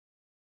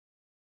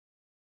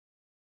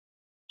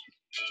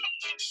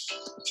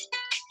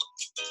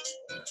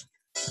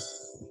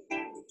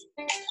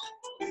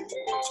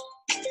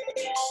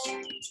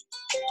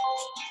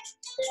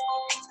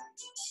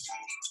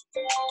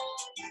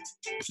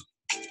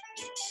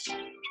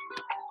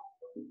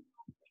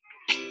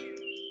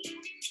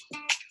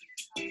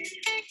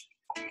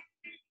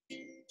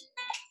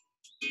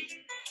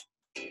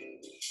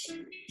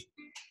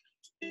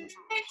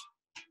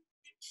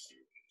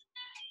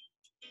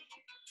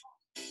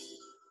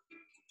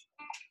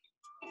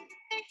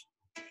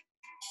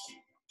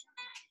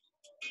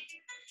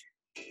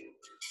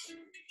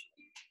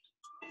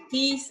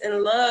Peace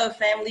and love,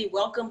 family.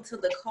 Welcome to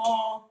the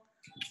call.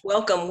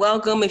 Welcome,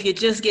 welcome. If you're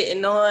just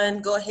getting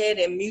on, go ahead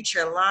and mute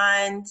your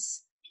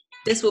lines.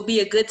 This will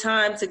be a good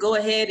time to go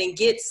ahead and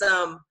get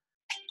some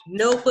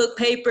notebook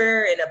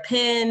paper and a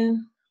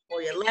pen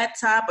or your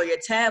laptop or your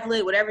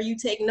tablet, whatever you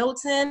take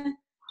notes in.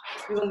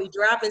 We're going to be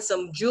dropping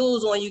some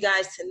jewels on you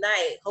guys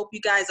tonight. Hope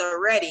you guys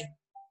are ready.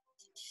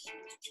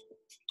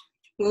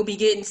 We'll be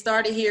getting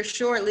started here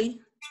shortly.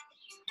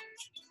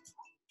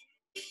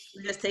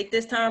 Just take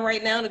this time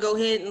right now to go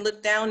ahead and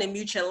look down and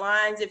mute your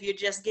lines. If you're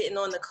just getting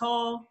on the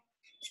call,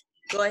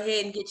 go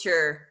ahead and get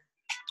your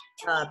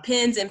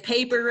pens and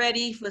paper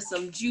ready for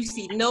some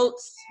juicy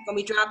notes. We're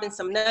going to be dropping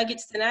some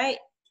nuggets tonight.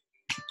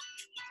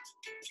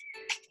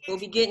 We'll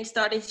be getting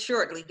started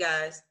shortly,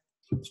 guys.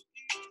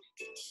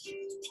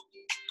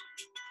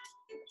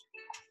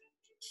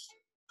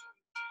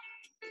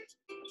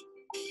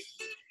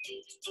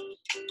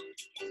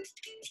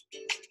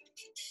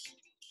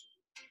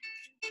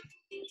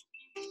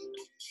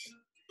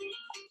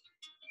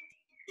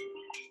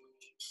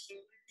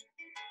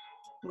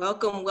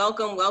 Welcome,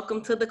 welcome,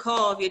 welcome to the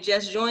call. If you're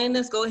just joining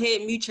us, go ahead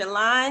and mute your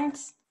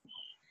lines.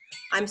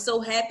 I'm so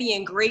happy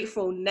and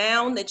grateful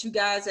now that you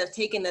guys have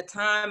taken the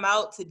time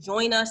out to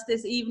join us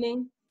this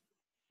evening.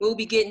 We'll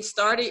be getting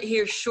started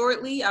here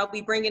shortly. I'll be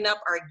bringing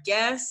up our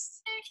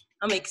guests.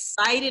 I'm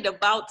excited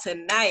about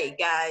tonight,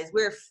 guys.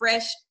 We're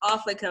fresh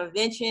off a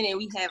convention and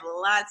we have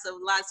lots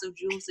of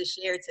jewels to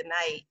share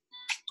tonight.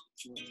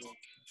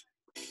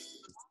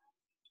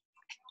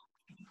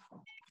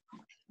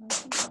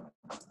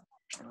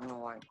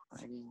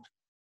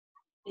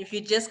 If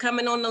you're just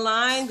coming on the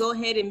line, go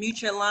ahead and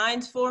mute your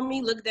lines for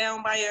me. Look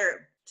down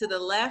to the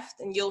left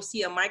and you'll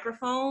see a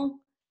microphone.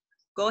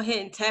 Go ahead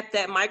and tap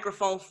that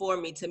microphone for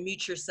me to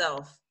mute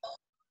yourself.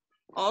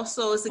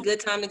 Also, it's a good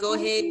time to go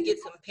ahead and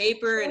get some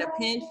paper and a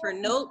pen for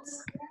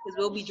notes because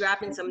we'll be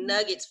dropping some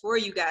nuggets for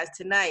you guys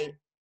tonight.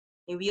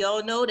 And we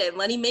all know that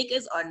money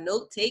makers are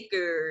note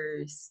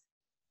takers.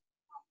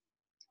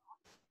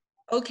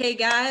 Okay,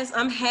 guys,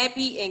 I'm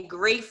happy and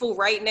grateful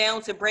right now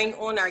to bring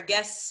on our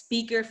guest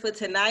speaker for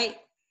tonight.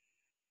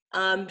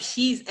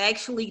 She's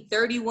actually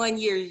 31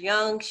 years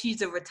young.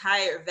 She's a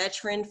retired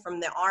veteran from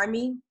the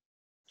Army.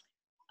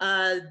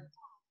 I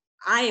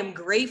am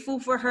grateful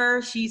for her.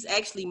 She's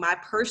actually my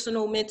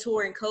personal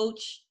mentor and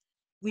coach.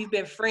 We've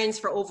been friends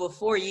for over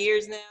 4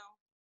 years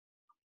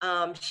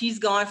now. She's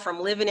gone from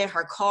living in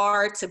her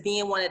car to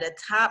being one of the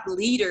top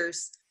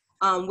leaders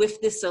with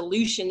this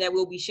solution that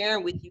we'll be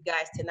sharing with you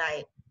guys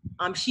tonight.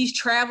 She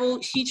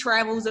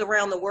travels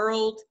around the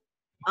world.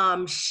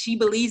 She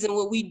believes in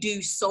what we do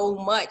so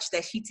much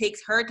that she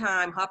takes her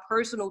time, her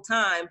personal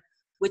time,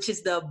 which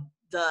is the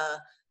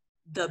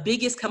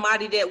biggest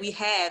commodity that we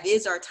have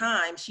is our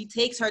time. She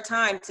takes her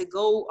time to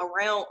go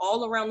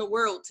all around the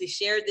world to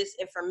share this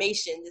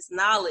information, this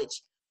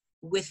knowledge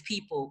with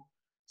people.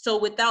 So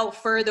without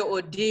further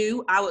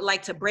ado, I would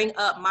like to bring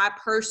up my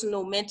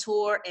personal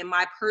mentor and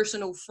my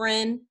personal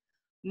friend,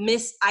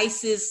 Miss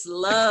Isis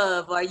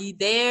Love. Are you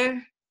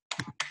there?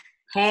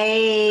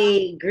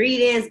 Hey,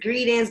 greetings,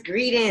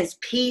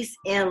 peace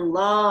and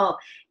love.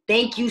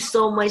 Thank you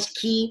so much,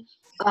 Key,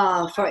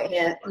 for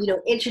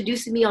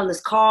introducing me on this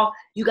call.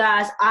 You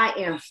guys, I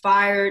am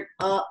fired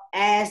up.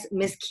 As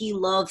Miss Key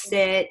Love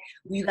said,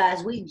 you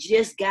guys, we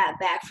just got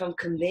back from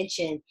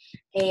convention,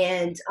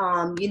 and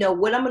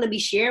what I'm going to be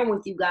sharing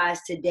with you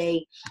guys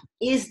today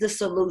is the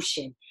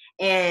solution.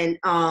 And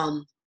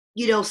some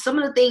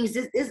of the things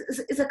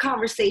is a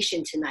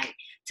conversation tonight.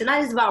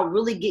 Tonight is about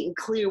really getting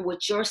clear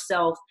with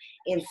yourself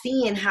and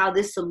seeing how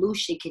this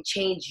solution can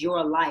change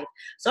your life.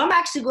 So I'm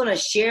actually going to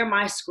share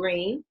my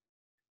screen.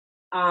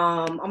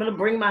 I'm going to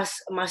bring my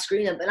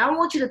screen up, and I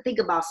want you to think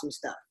about some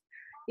stuff.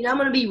 I'm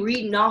going to be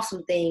reading off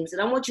some things,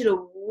 and I want you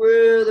to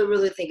really,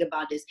 really think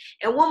about this.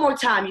 And one more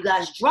time, you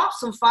guys, drop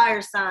some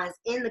fire signs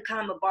in the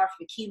comment bar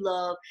for Key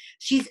Love.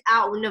 She's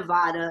out in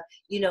Nevada,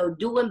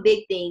 doing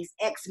big things,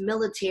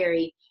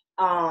 ex-military.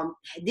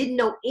 Didn't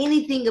know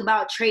anything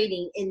about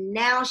trading, and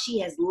now she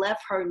has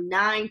left her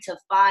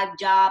 9-to-5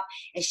 job,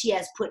 and she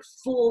has put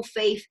full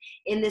faith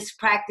in this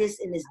practice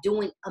and is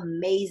doing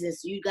amazing.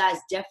 So you guys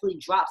definitely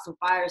drop some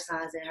fire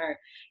signs at her.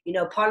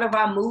 Part of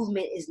our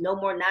movement is no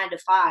more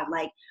 9-to-5.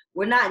 Like,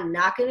 we're not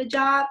knocking a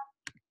job,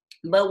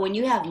 but when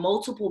you have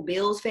multiple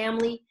bills,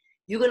 family,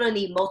 you're gonna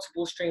need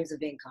multiple streams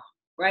of income,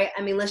 right?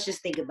 I mean, let's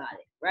just think about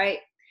it, right?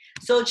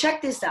 So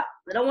check this out.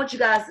 I don't want you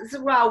guys, this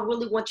is where I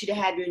really want you to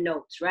have your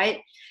notes, right?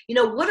 You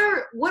know, what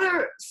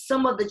are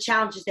some of the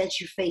challenges that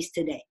you face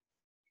today?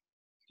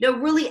 You know,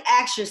 really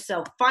ask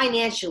yourself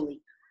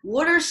financially,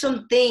 what are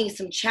some things,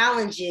 some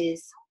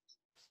challenges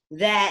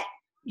that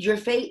you're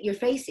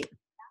facing,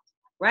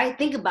 right?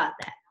 Think about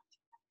that.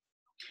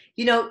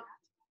 You know,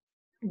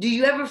 do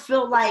you ever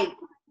feel like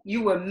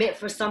you were meant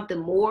for something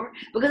more?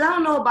 Because I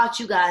don't know about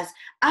you guys,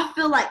 I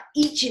feel like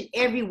each and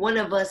every one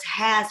of us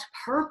has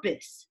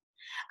purpose.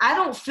 I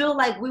don't feel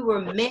like we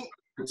were meant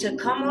to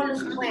come on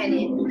this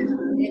planet.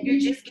 And if you're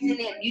just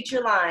getting in, mute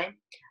your line.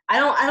 I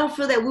don't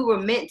feel that we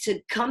were meant to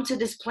come to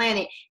this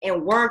planet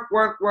and work.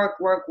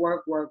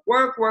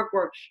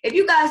 If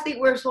you guys think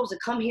we're supposed to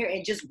come here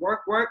and just work,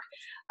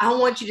 I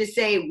want you to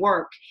say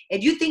work.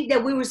 If you think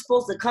that we were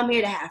supposed to come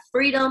here to have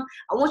freedom,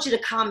 I want you to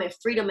comment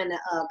freedom in the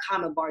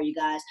comment bar, you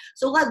guys.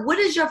 So like, what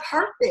is your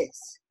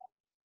purpose?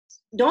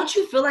 Don't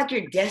you feel like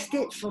you're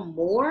destined for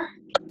more?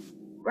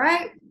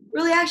 Right?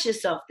 Really ask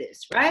yourself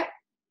this, right?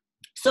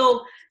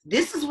 So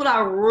this is what I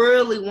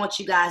really want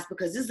you guys,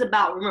 because this is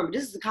about, remember,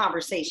 this is a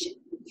conversation.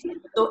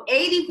 So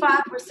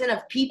 85%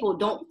 of people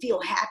don't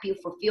feel happy or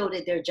fulfilled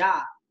at their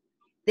job.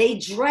 They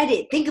dread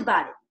it. Think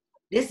about it.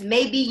 This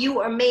may be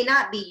you or may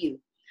not be you.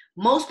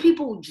 Most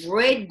people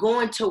dread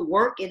going to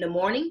work in the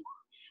morning.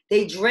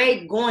 They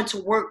dread going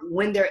to work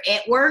when they're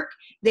at work.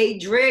 They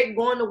dread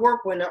going to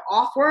work when they're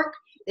off work.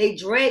 They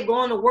dread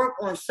going to work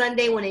on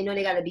Sunday when they know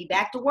they got to be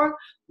back to work.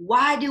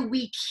 Why do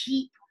we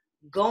keep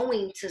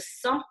going to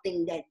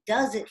something that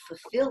doesn't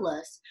fulfill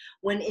us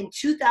when in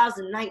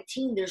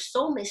 2019 there's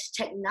so much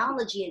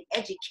technology and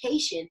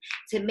education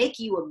to make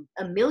you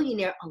a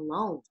millionaire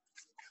alone,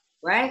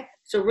 right?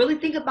 So really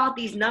think about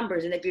these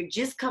numbers. And if you're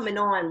just coming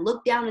on,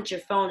 look down at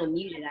your phone and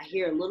mute it. I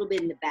hear a little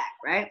bit in the back,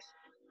 right?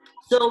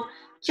 So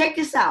check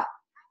this out.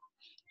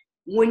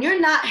 When you're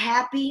not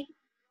happy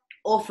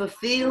or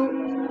fulfilled,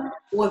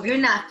 or if you're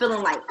not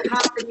feeling like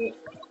confident,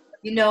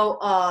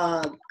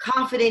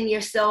 confident in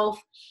yourself,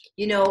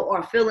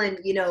 or feeling,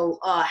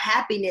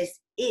 happiness,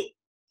 it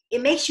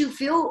makes you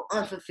feel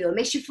unfulfilled. It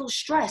makes you feel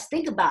stressed.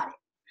 Think about it.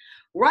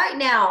 Right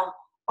now,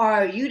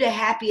 are you the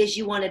happiest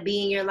you want to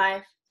be in your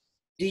life?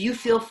 Do you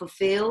feel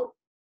fulfilled?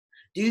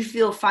 Do you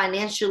feel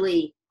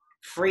financially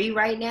free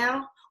right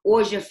now?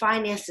 Or is your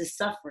finances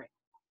suffering?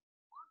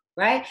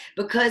 Right?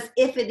 Because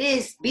if it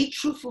is, be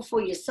truthful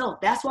for yourself.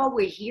 That's why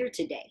we're here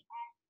today.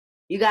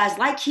 You guys,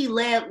 like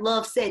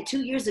Love said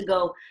 2 years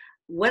ago,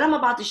 what I'm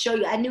about to show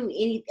you, I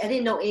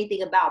didn't know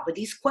anything about, but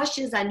these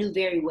questions I knew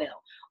very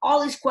well.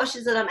 All these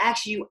questions that I'm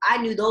asking you, I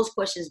knew those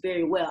questions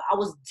very well. I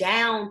was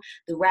down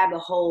the rabbit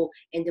hole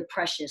in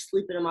depression,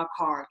 sleeping in my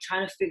car,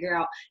 trying to figure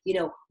out,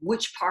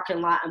 which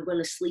parking lot I'm going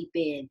to sleep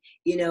in,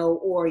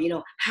 or,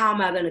 how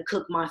am I going to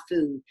cook my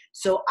food?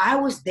 So I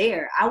was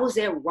there. I was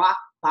at rock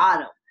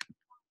bottom.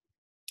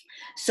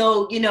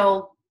 So,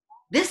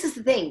 this is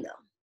the thing, though.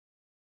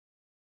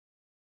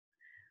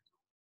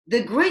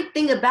 The great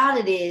thing about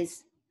it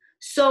is,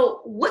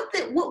 so what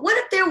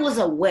if there was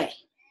a way?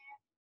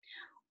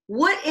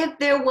 What if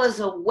there was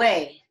a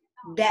way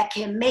that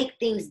can make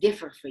things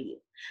different for you?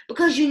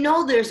 Because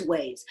there's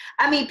ways.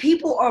 I mean,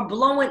 people are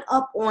blowing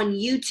up on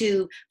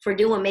YouTube for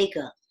doing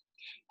makeup.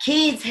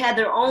 Kids have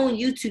their own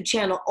YouTube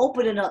channel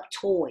opening up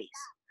toys.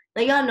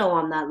 Now, y'all know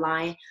I'm not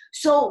lying.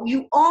 So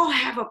you all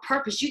have a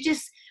purpose.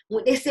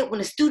 They said when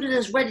a student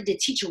is ready, the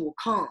teacher will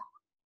come.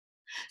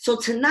 So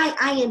tonight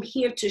I am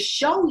here to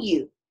show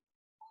you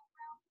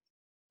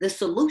the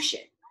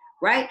solution,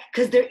 right?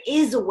 Because there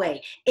is a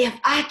way. If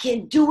I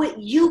can do it,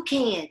 you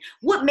can.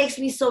 What makes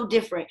me so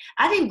different?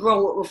 I didn't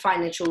grow up with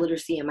financial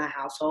literacy in my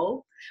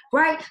household,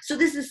 right? So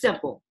this is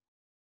simple.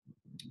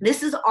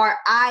 This is our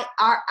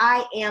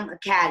I Am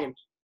Academy,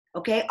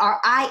 okay? Our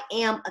I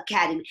Am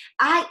Academy.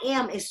 I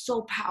Am is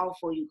so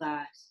powerful, you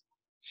guys.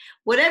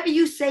 Whatever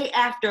you say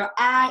after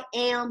I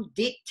am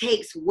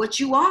dictates what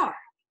you are.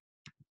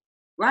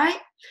 Right?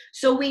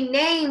 So we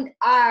named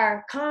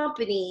our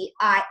company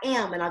I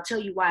Am, and I'll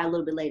tell you why a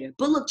little bit later.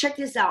 But look, check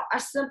this out.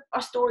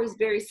 Our story is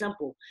very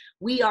simple.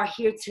 We are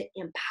here to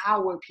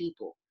empower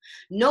people.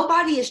 No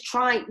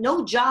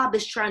job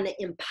is trying to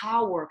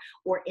empower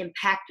or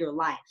impact your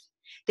life.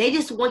 They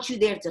just want you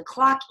there to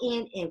clock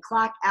in and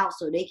clock out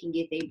so they can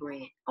get their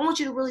bread. I want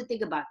you to really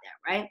think about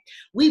that, right?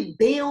 We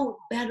build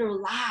better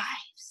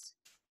lives.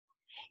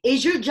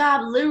 Is your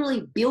job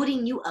literally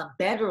building you a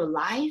better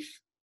life?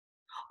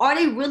 Are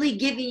they really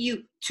giving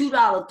you $2,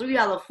 $3,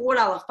 $4,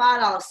 $5,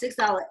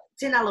 $6,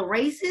 $10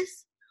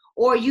 raises?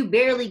 Or are you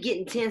barely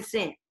getting 10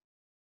 cents?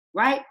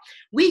 Right?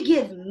 We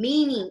give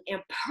meaning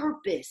and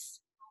purpose.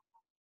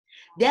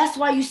 That's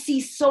why you see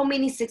so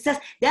many success.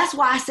 That's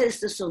why I said it's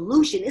the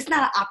solution. It's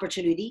not an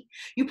opportunity.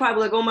 You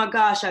probably like, oh my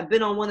gosh, I've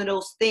been on one of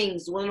those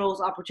things, one of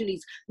those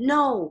opportunities.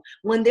 No,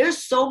 when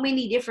there's so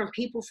many different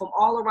people from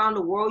all around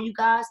the world, you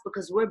guys,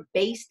 because we're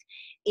based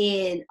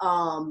in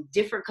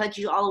different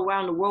countries all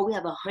around the world. We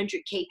have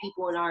 100K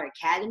people in our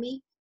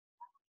academy,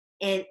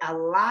 and a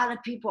lot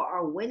of people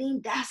are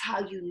winning. That's how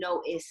you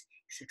know it's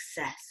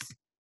success,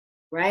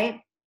 right?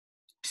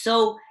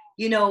 So,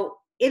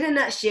 in a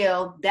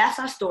nutshell, that's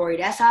our story.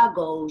 That's how it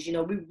goes. You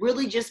know, we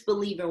really just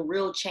believe in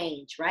real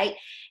change, right?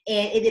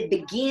 And it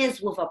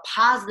begins with a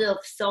positive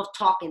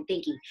self-talk and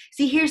thinking.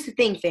 See, here's the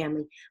thing,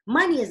 family.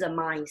 Money is a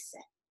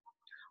mindset.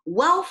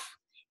 Wealth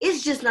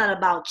is just not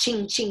about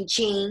ching, ching,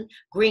 ching,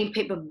 green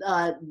paper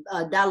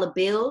dollar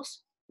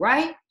bills,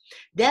 right?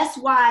 That's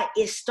why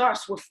it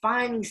starts with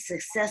finding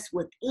success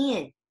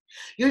within.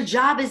 Your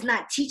job is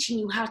not teaching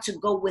you how to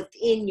go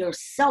within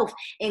yourself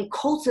and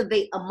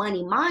cultivate a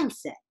money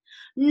mindset.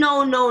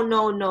 No, no,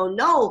 no, no,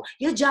 no.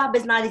 Your job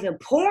is not even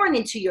pouring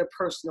into your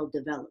personal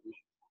development.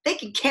 They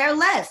can care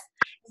less.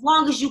 As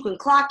long as you can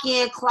clock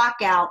in, clock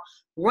out,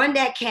 run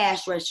that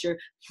cash register,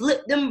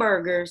 flip them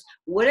burgers,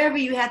 whatever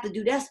you have to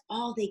do, that's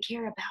all they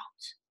care about.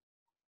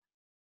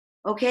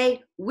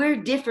 Okay? We're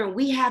different.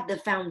 We have the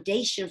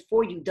foundation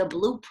for you, the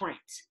blueprint.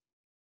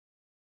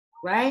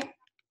 Right?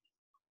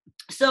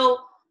 So,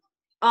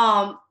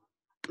 my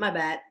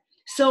bad.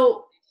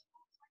 So,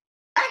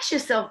 ask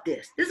yourself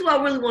this. This is what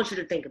I really want you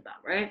to think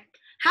about, right?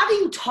 How do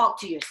you talk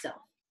to yourself?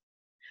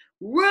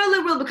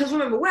 Really, really, because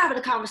remember, we're having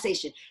a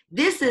conversation.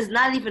 This is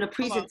not even a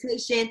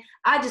presentation.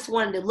 I just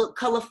wanted to look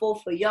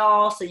colorful for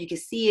y'all so you can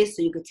see it,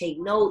 so you can take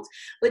notes.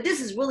 But this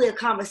is really a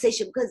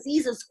conversation because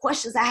these are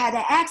questions I had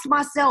to ask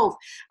myself.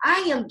 I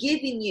am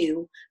giving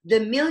you the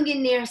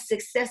millionaire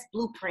success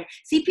blueprint.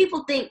 See,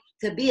 people think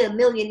to be a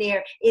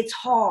millionaire, it's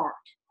hard.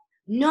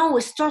 No,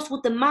 it starts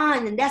with the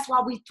mind, and that's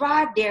why we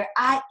thrive there.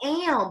 I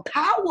am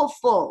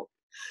powerful.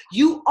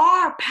 You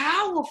are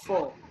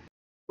powerful.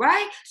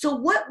 Right? So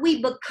what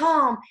we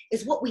become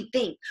is what we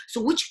think.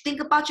 So what you think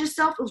about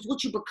yourself is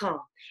what you become.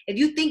 If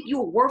you think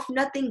you're worth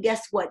nothing,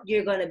 guess what?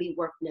 You're going to be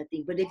worth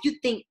nothing. But if you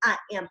think I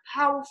am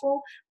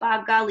powerful,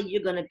 by golly,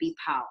 you're going to be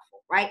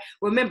powerful, right?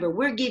 Remember,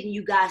 we're giving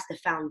you guys the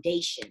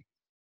foundation.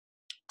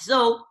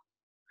 So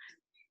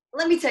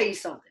let me tell you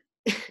something.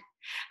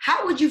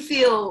 How would you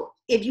feel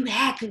if you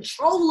had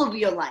control of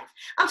your life?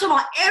 I'm talking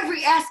about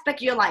every aspect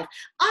of your life.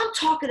 I'm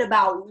talking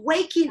about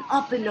waking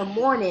up in the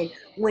morning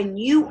when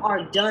you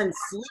are done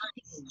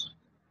sleeping.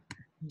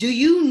 Do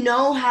you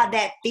know how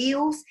that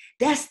feels?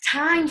 That's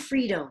time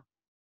freedom,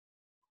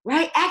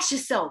 right? Ask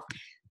yourself.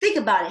 Think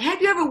about it.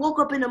 Have you ever woke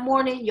up in the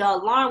morning, your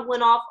alarm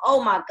went off?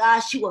 Oh my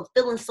gosh, you were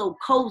feeling so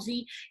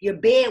cozy. Your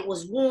bed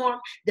was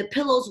warm. The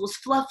pillows was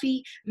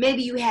fluffy.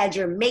 Maybe you had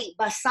your mate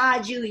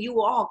beside you and you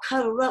were all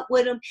cuddled up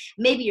with them.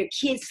 Maybe your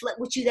kids slept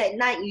with you that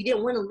night and you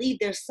didn't want to leave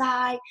their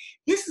side.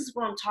 This is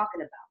what I'm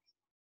talking about.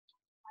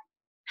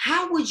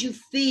 How would you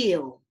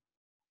feel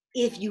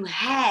if you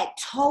had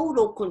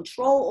total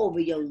control over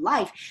your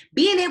life,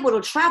 being able to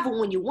travel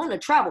when you want to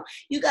travel?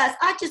 You guys,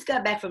 I just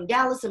got back from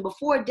Dallas, and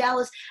before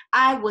Dallas,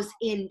 I was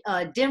in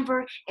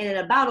Denver, and in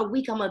about a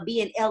week, I'm going to be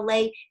in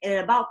LA, and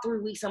in about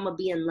 3 weeks, I'm going to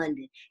be in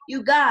London.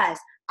 You guys,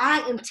 I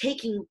am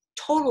taking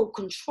total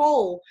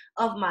control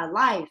of my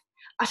life.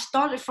 I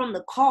started from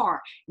the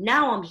car.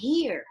 Now I'm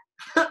here.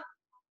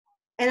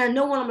 And I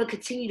know when I'm going to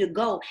continue to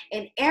go.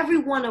 And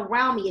everyone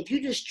around me, if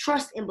you just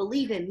trust and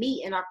believe in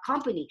me and our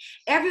company,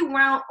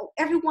 everyone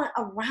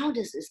around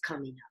us is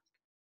coming up.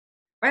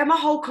 Right? My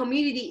whole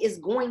community is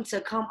going to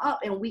come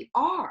up, and we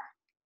are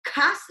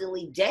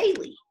constantly,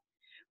 daily.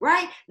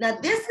 Right? Now,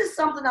 this is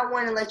something I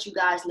want to let you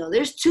guys know.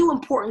 There's two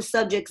important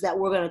subjects that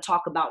we're going to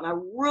talk about, and I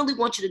really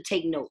want you to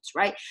take notes,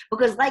 right?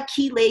 Because like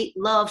Key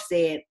Love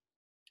said,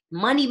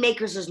 money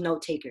makers is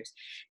note takers.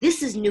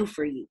 This is new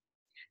for you.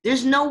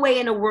 There's no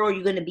way in the world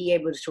you're going to be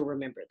able to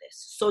remember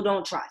this. So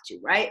don't try to,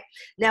 right?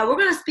 Now, we're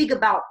going to speak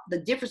about the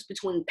difference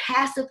between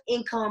passive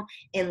income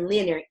and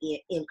linear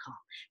income.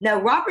 Now,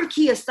 Robert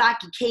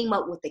Kiyosaki came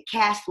up with the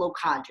cash flow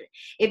quadrant.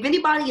 If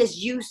anybody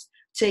is used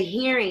to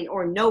hearing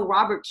or know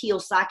Robert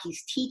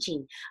Kiyosaki's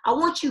teaching, I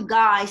want you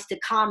guys to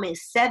comment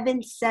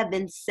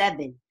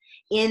 777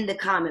 in the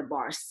comment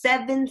bar.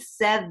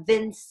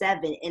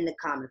 777 in the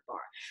comment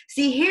bar.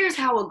 See, here's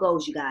how it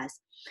goes, you guys.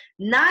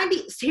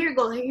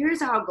 Here's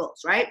how it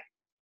goes, right?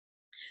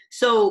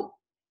 So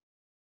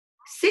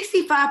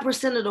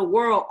 65% of the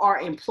world are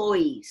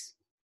employees,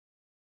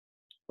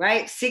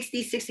 right?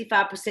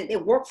 65%, they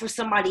work for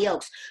somebody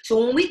else.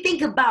 So when we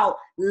think about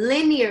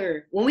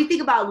linear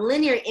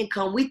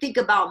income, we think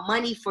about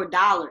money for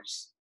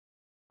dollars,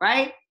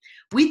 right?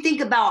 We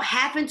think about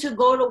having to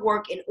go to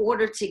work in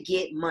order to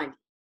get money.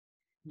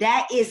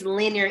 That is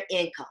linear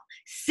income.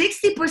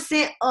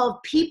 60%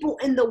 of people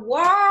in the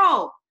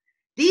world,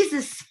 these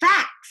is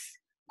facts.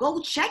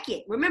 Go check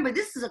it. Remember,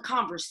 this is a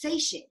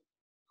conversation.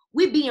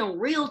 We're being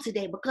real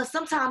today because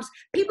sometimes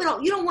you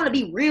don't want to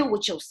be real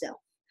with yourself.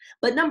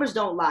 But numbers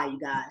don't lie, you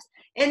guys.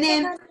 And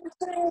then,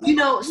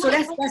 so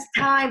that's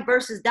time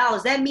versus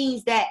dollars. That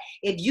means that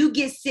if you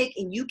get sick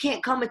and you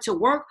can't come into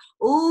work,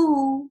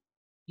 ooh,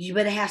 you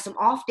better have some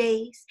off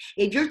days.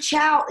 If your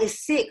child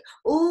is sick,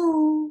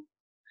 ooh,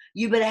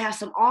 you better have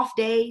some off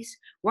days,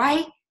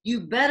 right?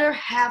 You better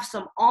have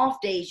some off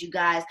days, you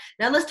guys.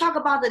 Now, let's talk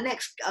about the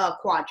next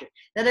quadrant.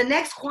 Now, the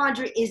next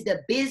quadrant is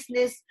the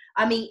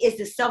is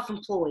the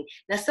self-employed.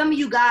 Now, some of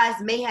you guys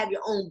may have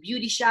your own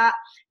beauty shop.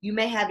 You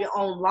may have your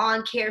own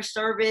lawn care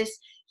service.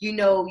 You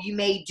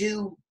may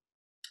do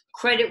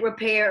credit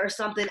repair or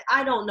something.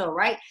 I don't know,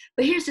 right?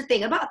 But here's the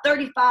thing, about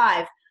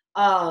 35%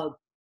 of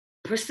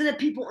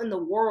people in the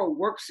world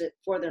works it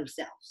for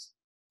themselves,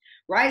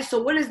 right?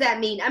 So what does that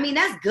mean? I mean,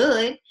 that's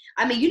good.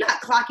 I mean, you're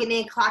not clocking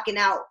in, clocking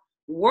out,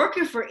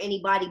 working for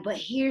anybody, but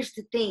here's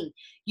the thing.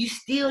 You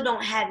still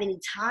don't have any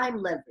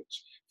time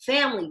leverage.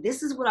 Family,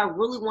 this is what I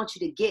really want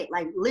you to get.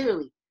 Like,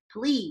 literally,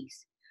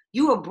 please.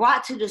 You were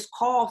brought to this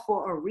call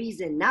for a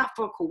reason, not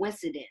for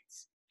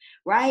coincidence,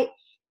 right?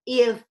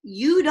 If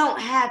you don't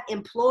have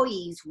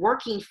employees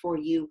working for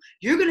you,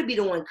 you're going to be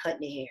the one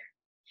cutting the hair.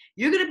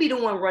 You're going to be the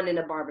one running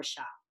the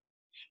barbershop.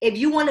 If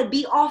you want to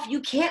be off, you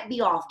can't be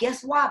off.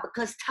 Guess why?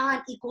 Because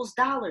time equals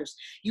dollars.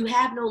 You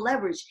have no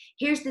leverage.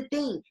 Here's the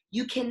thing.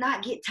 You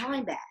cannot get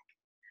time back.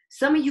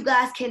 Some of you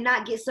guys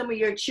cannot get some of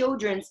your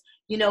children's,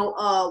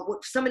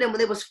 some of them when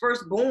they was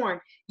first born,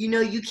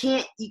 you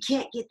can't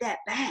get that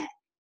back.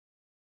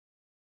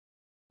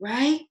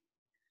 Right?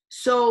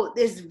 So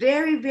it's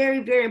very, very,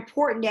 very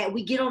important that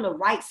we get on the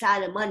right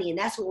side of money. And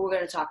that's what we're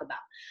going to talk about.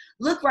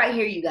 Look right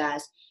here, you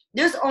guys.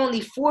 There's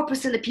only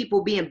 4% of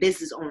people being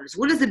business owners.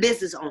 What is a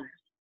business owner?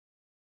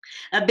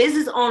 A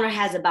business owner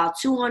has about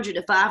 200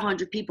 to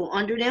 500 people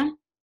under them,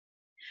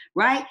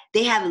 right?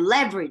 They have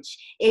leverage.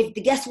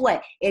 Guess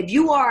what? If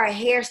you are a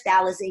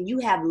hairstylist and you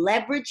have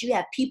leverage, you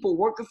have people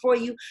working for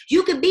you,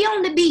 you can be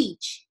on the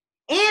beach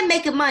and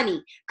making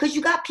money because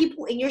you got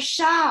people in your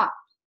shop.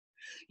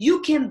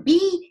 You can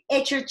be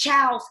at your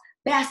child's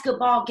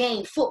basketball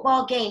game,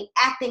 football game,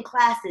 acting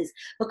classes,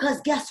 because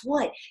guess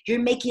what? You're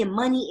making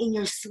money in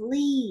your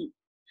sleep.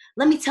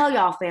 Let me tell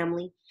y'all,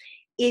 family,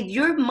 if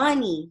your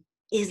money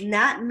is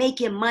not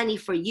making money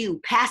for you,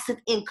 passive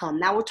income,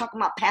 now we're talking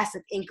about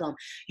passive income,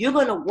 you're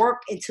going to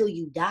work until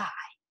you die.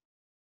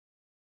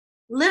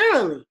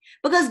 Literally.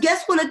 Because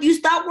guess what? If you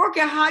stop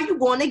working, how are you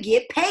going to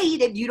get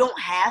paid if you don't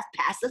have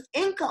passive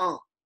income?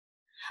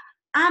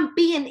 I'm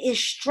being as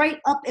straight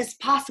up as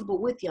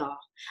possible with y'all.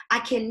 I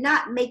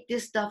cannot make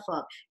this stuff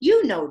up.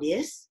 You know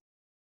this.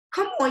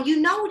 Come on, you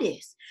know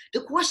this.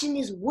 The question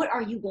is, what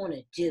are you going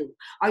to do?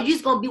 Are you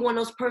just going to be one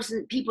of those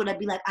people that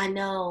be like, I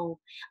know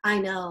I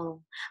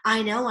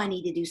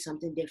need to do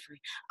something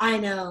different. I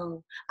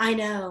know I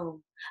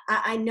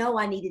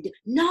need to do.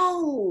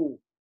 No,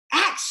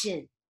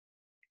 action.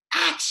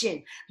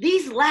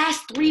 These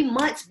last 3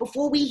 months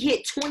before we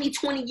hit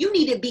 2020, you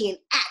need to be in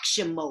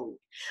action mode.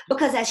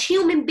 Because as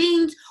human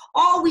beings,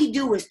 all we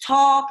do is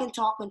talk and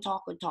talk and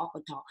talk and talk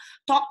and talk.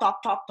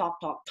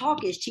 Talk.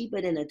 Talk is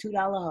cheaper than a $2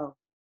 hoe.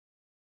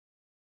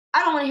 I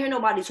don't want to hear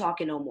nobody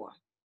talking no more.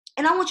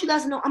 And I want you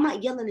guys to know I'm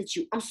not yelling at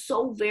you. I'm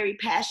so very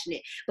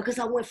passionate because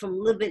I went from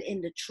living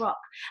in the truck.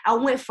 I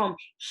went from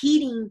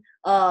heating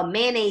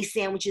mayonnaise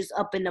sandwiches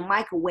up in the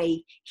microwave,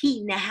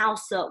 heating the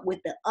house up with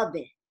the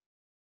oven.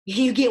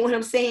 You get what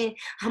I'm saying?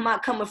 I'm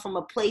not coming from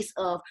a place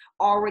of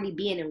already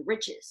being in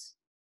riches.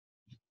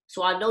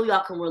 So I know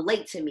y'all can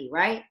relate to me,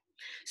 right?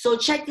 So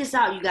check this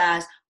out, you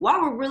guys. Why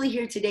we're really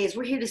here today is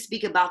we're here to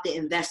speak about the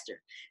investor.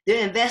 The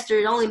investor,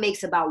 it only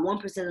makes about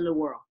 1% of the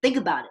world. Think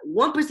about it.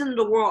 1% of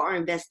the world are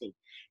investing.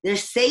 They're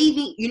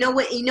saving. You know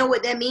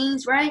what that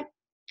means, right?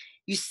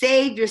 You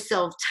save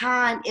yourself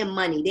time and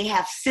money. They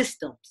have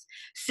systems.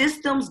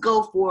 Systems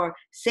go for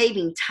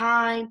saving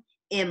time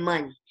and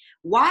money.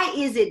 Why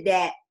is it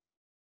that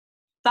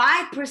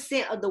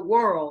 5% of the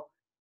world,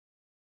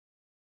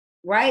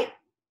 right,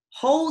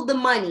 hold the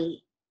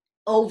money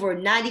over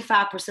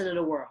 95% of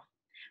the world?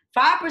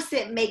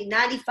 5% make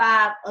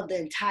 95 of the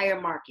entire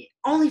market.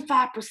 Only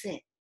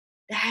 5%.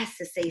 That has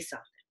to say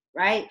something,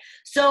 right?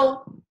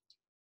 So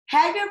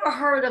have you ever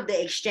heard of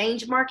the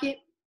exchange market,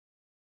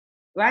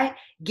 right?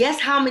 Guess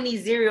how many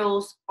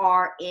zeros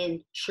are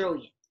in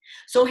trillion?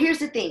 So here's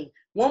the thing.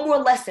 One more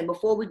lesson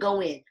before we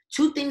go in.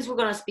 2 things we're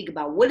going to speak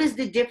about. What is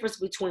the difference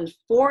between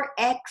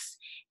Forex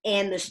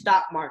and the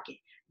stock market?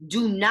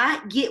 Do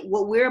not get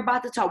what we're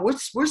about to talk.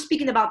 We're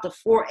speaking about the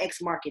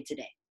Forex market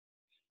today.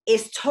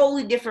 It's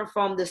totally different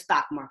from the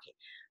stock market.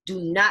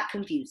 Do not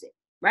confuse it,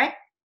 right?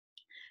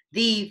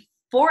 The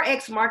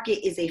Forex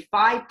market is a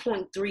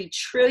 $5.3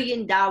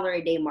 trillion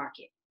a day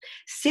market.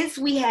 Since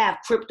we have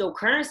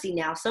cryptocurrency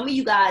now, some of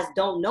you guys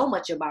don't know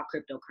much about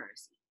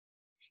cryptocurrency.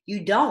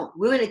 You don't.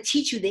 We're going to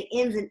teach you the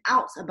ins and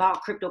outs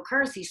about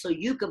cryptocurrency so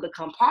you can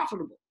become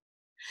profitable.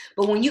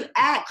 But when you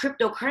add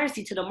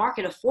cryptocurrency to the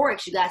market of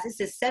Forex, you guys, it's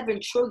a $7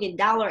 trillion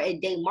a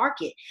day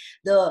market.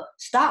 The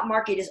stock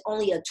market is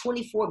only a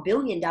 $24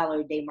 billion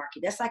a day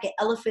market. That's like an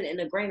elephant in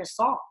a grain of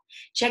salt.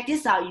 Check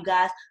this out, you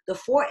guys. The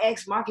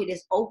Forex market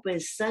is open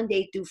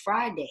Sunday through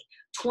Friday,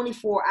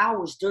 24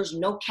 hours. There's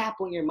no cap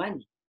on your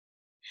money.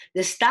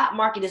 The stock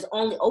market is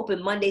only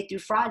open Monday through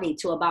Friday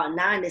to about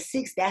 9 to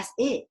 6. That's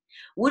it.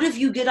 What if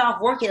you get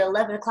off work at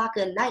 11 o'clock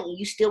at night and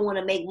you still want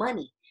to make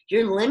money?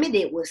 You're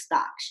limited with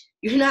stocks.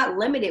 You're not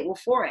limited with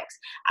Forex.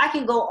 I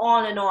can go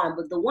on and on,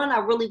 but the one I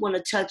really want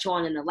to touch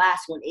on and the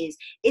last one is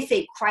it's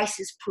a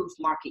crisis-proof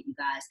market, you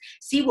guys.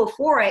 See, with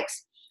Forex,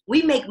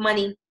 we make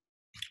money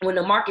when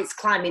the market's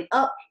climbing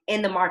up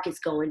and the market's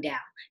going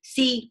down.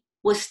 See,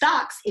 With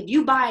stocks, if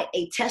you buy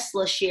a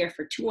Tesla share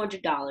for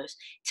 $200,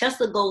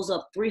 Tesla goes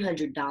up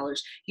 $300,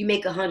 you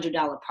make $100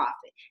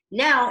 profit.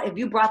 Now, if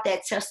you brought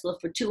that Tesla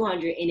for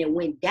 200 and it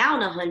went down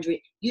 100,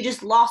 you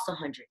just lost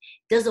 100.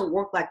 Doesn't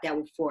work like that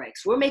with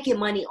Forex. We're making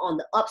money on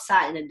the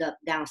upside and the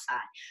downside.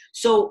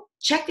 So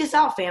check this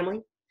out,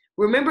 family.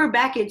 Remember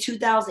back in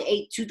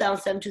 2008,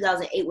 2007,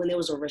 2008, when there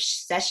was a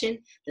recession,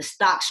 the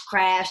stocks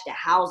crashed, the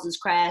houses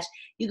crashed.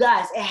 You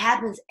guys, it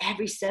happens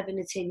every 7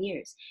 to 10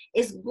 years.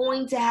 It's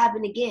going to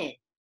happen again.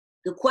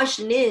 The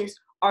question is,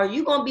 are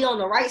you going to be on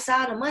the right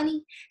side of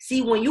money?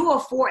 See, when you're a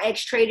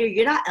Forex trader,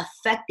 you're not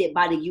affected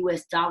by the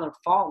US dollar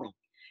falling.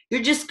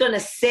 You're just going to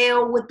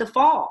sell with the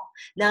fall.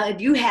 Now, if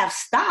you have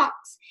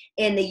stocks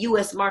and the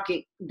US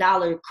market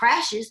dollar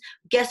crashes,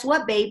 guess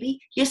what, baby?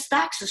 Your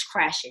stocks is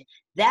crashing.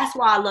 That's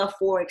why I love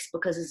Forex,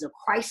 because it's a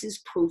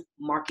crisis-proof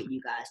market, you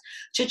guys.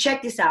 So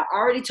check this out. I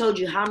already told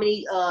you how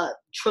many $1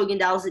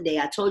 trillion a day.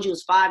 I told you it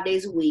was 5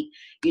 days a week,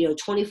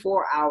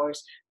 24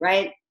 hours,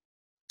 right?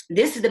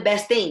 This is the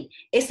best thing.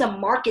 It's a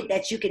market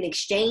that you can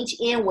exchange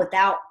in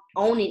without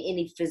owning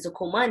any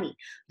physical money.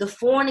 The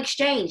foreign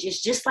exchange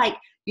is just like,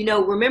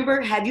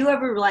 remember, have you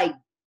ever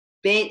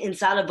been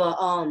inside of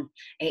an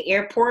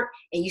airport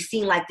and you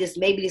seen like this,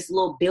 maybe this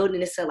little building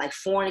that said like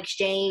foreign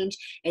exchange,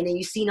 and then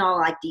you seen all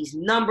like these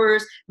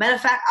numbers? Matter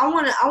of fact, I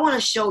want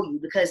to show you,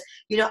 because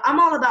I'm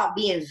all about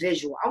being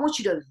visual. I want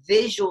you to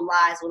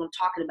visualize what I'm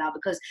talking about,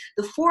 because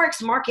the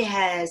Forex market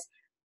has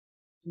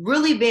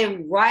really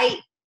been right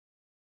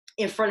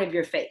in front of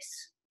your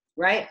face,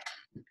 right?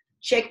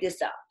 Check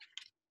this out.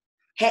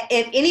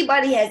 If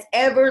anybody has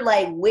ever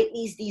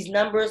witnessed these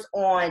numbers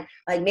on,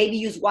 maybe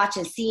you was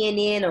watching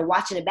CNN or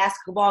watching a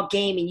basketball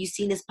game and you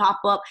seen this pop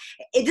up,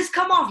 just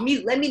come off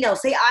mute. Let me know.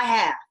 Say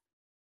I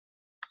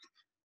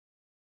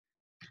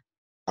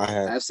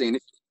have. I've seen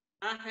it.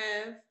 I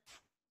have.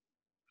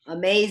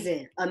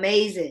 Amazing.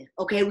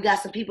 Okay, we got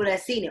some people that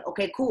seen it.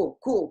 Okay, cool.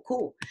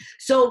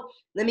 So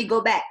let me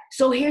go back.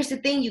 So here's the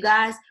thing, you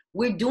guys.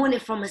 We're doing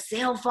it from a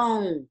cell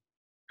phone.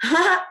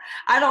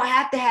 I don't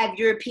have to have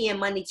European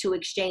money to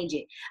exchange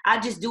it. I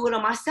just do it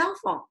on my cell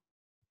phone.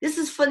 This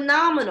is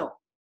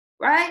phenomenal,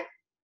 right?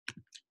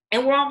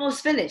 And we're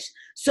almost finished.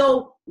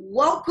 So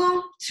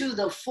welcome to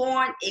the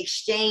foreign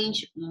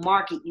exchange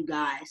market, you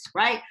guys,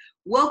 right?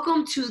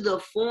 Welcome to the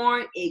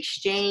foreign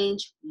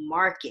exchange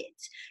market.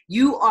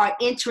 You are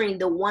entering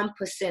the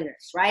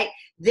 1%ers, right?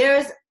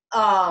 There's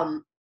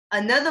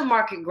another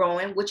market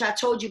growing, which I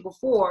told you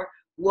before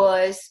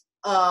was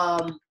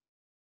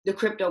the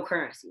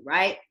cryptocurrency,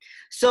 right?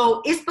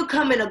 So it's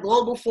becoming a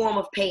global form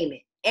of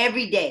payment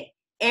every day,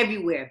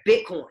 everywhere,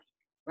 Bitcoin,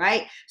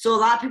 right? So a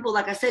lot of people,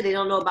 like I said, they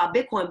don't know about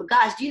Bitcoin, but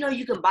guys, do you know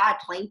you can buy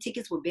plane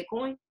tickets with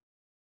Bitcoin?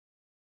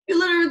 You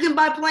literally can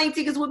buy plane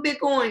tickets with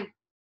Bitcoin.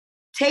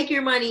 Take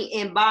your money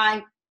and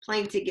buy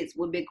plane tickets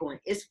with Bitcoin.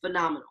 It's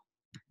phenomenal,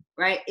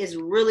 right? It's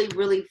really,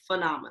 really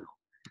phenomenal.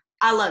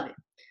 I love it.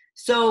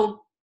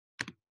 So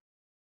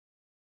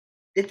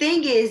the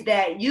thing is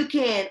that you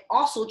can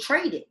also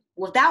trade it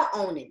without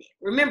owning it.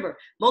 Remember,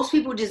 most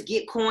people just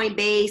get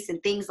Coinbase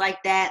and things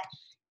like that,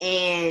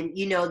 and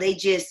they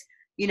just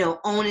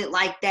own it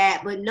like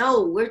that. But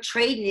no, we're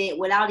trading it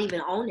without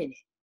even owning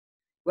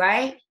it,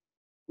 right?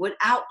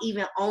 Without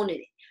even owning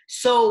it.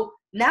 So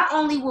not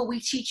only will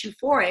we teach you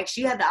Forex,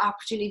 you have the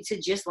opportunity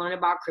to just learn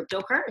about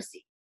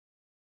cryptocurrency,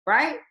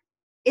 right?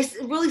 It's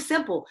really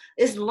simple.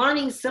 It's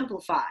learning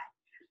simplified.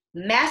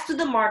 Master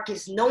the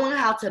markets, knowing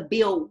how to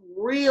build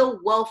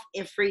real wealth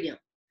and freedom.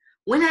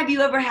 When have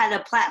you ever had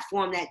a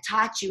platform that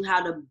taught you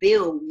how to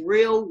build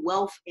real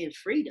wealth and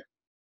freedom?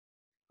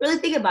 Really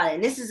think about it.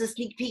 And this is a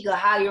sneak peek of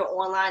how your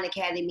online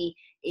academy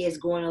is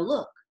going to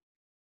look,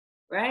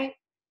 right?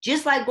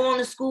 Just like going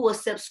to school,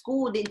 except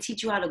school didn't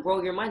teach you how to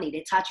grow your money.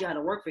 They taught you how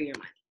to work for your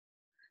money,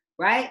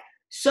 right?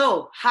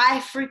 So High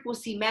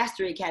Frequency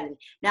Mastery Academy.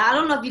 Now, I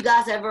don't know if you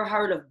guys ever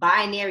heard of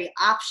binary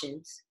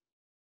options,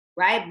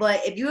 right? But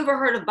if you ever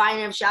heard of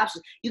binary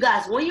options, you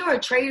guys, when you're a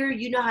trader,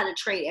 you know how to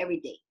trade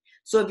everything.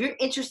 So if you're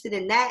interested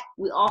in that,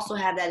 we also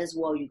have that as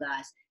well, you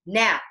guys.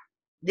 Now,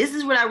 this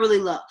is what I really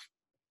love.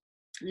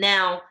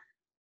 Now,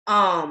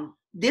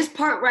 this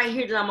part right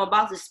here that I'm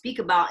about to speak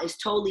about is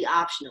totally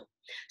optional.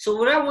 So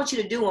what I want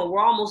you to do, and we're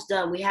almost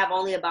done, we have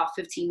only about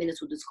 15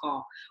 minutes with this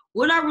call.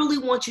 What I really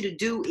want you to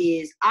do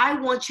is I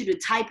want you to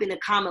type in the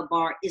comment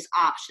bar, is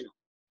optional,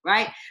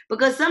 right?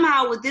 Because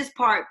somehow with this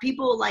part,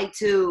 people like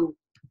to,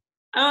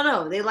 I don't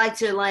know, they like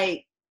to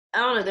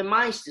their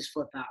minds just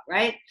flip out,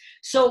 right?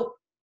 So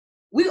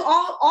we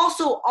all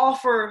also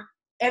offer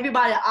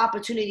everybody an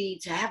opportunity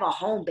to have a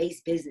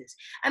home-based business.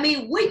 I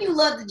mean, wouldn't you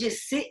love to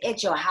just sit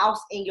at your house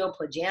in your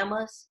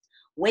pajamas,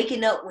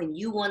 waking up when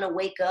you want to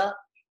wake up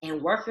and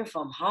working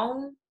from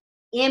home,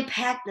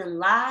 impacting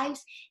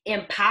lives,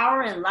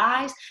 empowering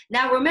lives?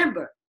 Now,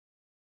 remember,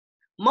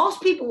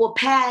 most people will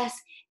pass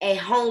a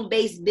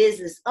home-based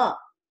business up,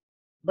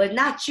 but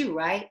not you,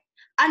 right?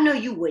 I know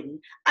you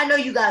wouldn't. I know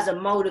you guys are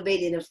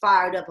motivated and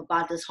fired up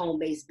about this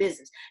home-based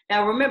business.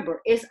 Now,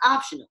 remember, it's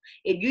optional.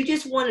 If you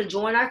just want to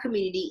join our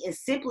community and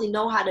simply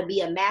know how to be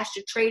a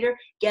master trader,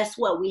 guess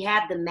what? We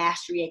have the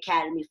Mastery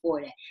Academy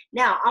for that.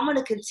 Now, I'm going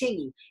to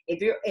continue.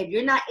 If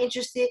you're not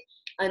interested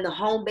in the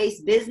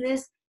home-based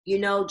business, you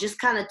know, just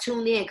kind of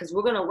tune in because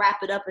we're going to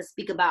wrap it up and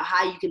speak about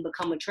how you can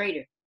become a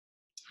trader.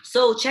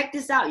 So check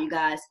this out, you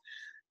guys.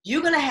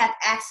 You're going to have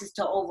access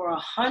to over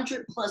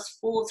 100 plus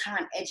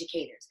full-time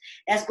educators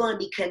that's going to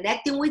be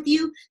connecting with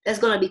you, that's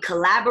going to be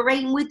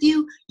collaborating with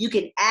you. You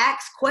can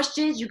ask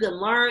questions, you can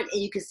learn, and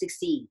you can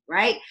succeed,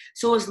 right?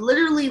 So it's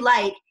literally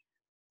like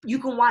you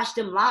can watch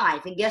them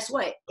live. And guess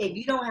what? If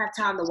you don't have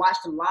time to watch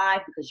them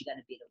live because you got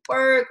to be at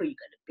work or you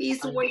got to be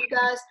somewhere, you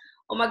guys,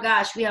 oh my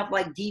gosh, we have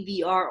like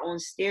DVR on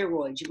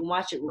steroids. You can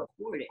watch it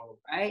recorded,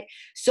 right?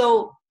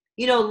 So,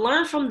 you know,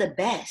 learn from the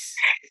best,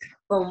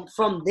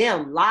 from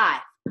them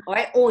live. All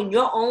right, on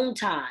your own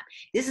time.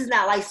 This is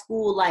not like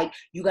school, like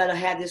you got to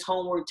have this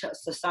homework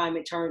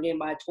assignment turned in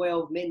by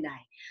 12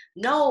 midnight.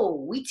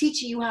 No, we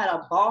teaching you how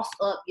to boss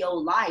up your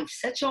life.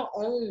 Set your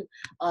own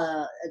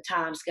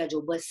time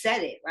schedule, but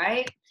set it,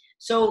 right?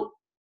 So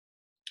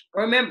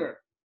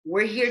remember,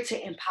 we're here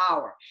to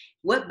empower.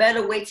 What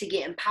better way to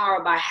get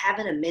empowered by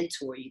having a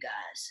mentor, you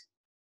guys?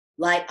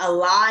 Like a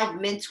live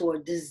mentor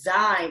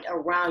designed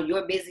around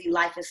your busy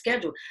life and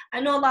schedule. I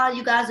know a lot of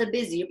you guys are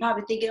busy. You're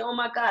probably thinking, oh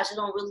my gosh, I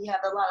don't really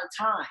have a lot of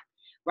time,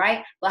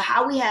 right? But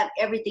how we have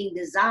everything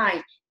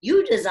designed,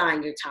 you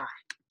design your time.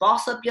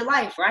 Boss up your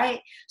life, right?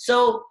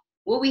 So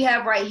what we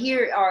have right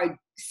here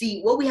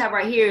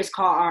is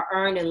called our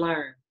earn and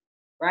learn,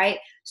 right?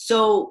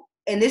 So,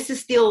 and this is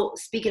still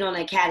speaking on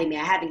the academy.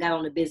 I haven't got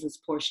on the business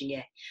portion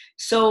yet.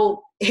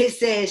 So it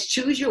says,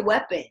 choose your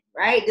weapon,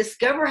 right?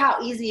 Discover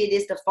how easy it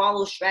is to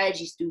follow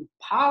strategies through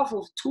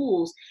powerful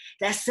tools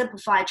that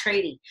simplify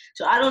trading.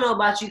 So I don't know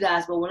about you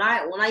guys, but when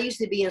I used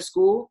to be in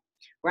school,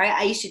 right,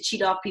 I used to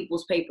cheat off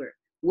people's paper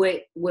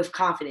with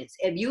confidence.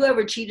 If you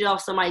ever cheated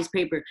off somebody's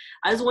paper,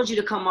 I just want you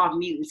to come off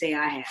mute and say,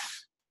 I have.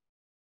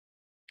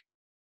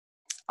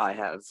 I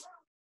have.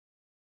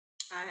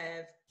 I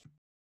have.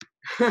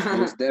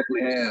 Most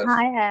definitely have.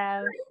 I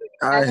have.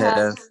 I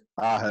have.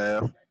 I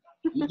have.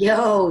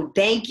 Yo,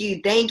 thank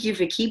you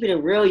for keeping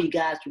it real, you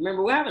guys.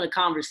 Remember, we're having a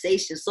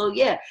conversation. So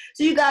yeah,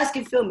 so you guys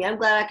can feel me. I'm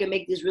glad I can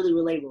make this really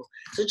relatable.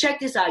 So check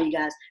this out, you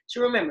guys.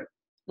 So remember,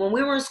 when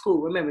we were in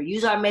school,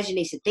 use our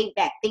imagination. Think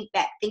back, think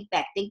back, think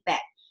back, think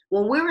back.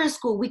 When we were in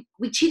school,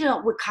 we cheated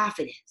up with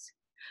confidence.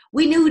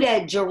 We knew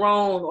that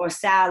Jerome or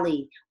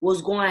Sally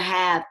was going to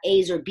have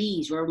A's or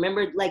B's.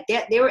 Remember, like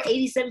that, they were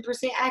 87%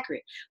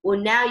 accurate. Well,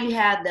 now you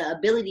have the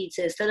ability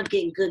to, instead of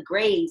getting good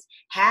grades,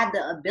 have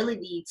the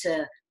ability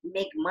to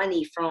make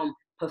money from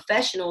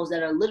professionals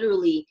that are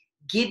literally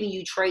giving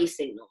you trade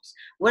signals.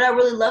 What I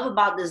really love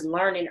about this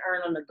learn and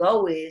earn on the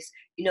go is,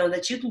 you know,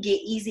 that you can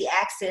get easy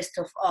access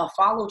to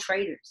follow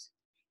traders.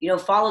 You know,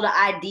 follow the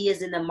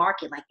ideas in the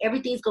market. Like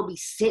everything's going to be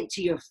sent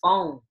to your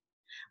phone.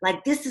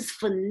 Like, this is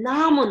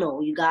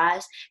phenomenal, you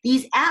guys.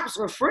 These apps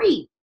are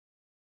free.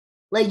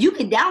 Like, you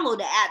can download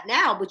the app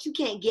now, but you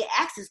can't get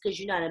access because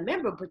you're not a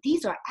member. But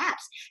these are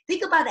apps.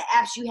 Think about the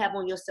apps you have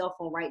on your cell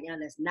phone right now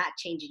that's not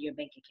changing your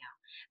bank account.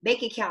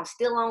 Bank account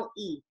still on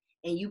E,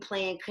 and you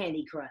playing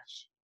Candy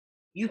Crush.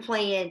 You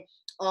playing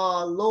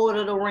Lord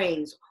of the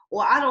Rings.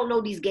 Or I don't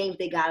know these games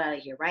they got out of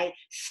here, right?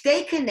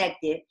 Stay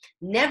connected.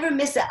 Never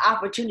miss an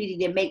opportunity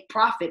to make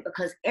profit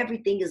because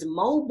everything is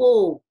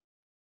mobile.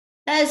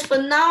 That is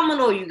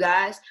phenomenal, you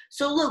guys.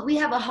 So look, we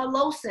have a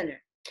Hello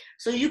Center.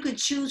 So you could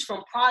choose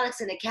from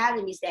products and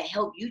academies that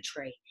help you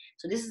trade.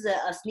 So this is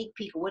a sneak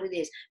peek of what it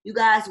is. You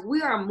guys,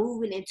 we are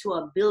moving into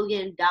 $1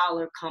 billion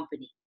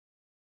company.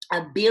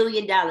 $1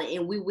 billion,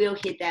 and we will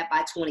hit that by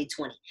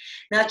 2020.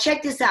 Now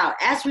check this out.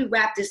 As we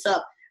wrap this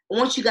up, I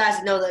want you guys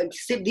to know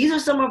that these are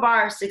some of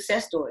our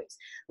success stories.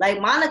 Like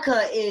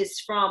Monica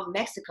is from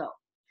Mexico,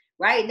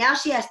 right? Now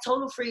she has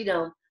total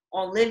freedom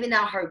on living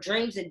out her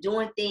dreams and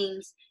doing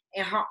things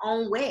in her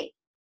own way,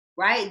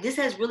 right? This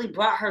has really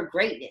brought her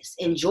greatness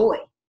and joy,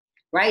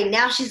 right?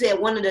 Now she's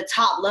at one of the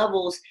top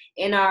levels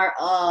in our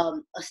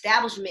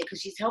establishment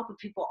because she's helping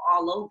people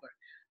all over.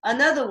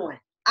 Another one,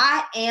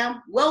 I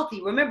am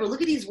wealthy. Remember,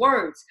 look at these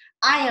words.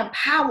 I am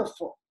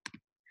powerful.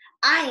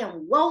 I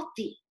am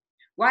wealthy,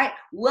 right?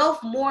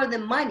 Wealth more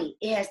than money.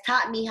 It has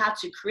taught me how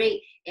to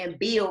create and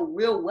build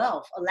real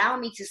wealth,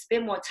 allowing me to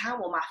spend more time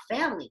with my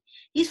family.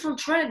 He's from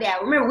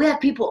Trinidad. Remember, we have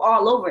people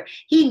all over.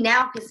 He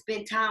now can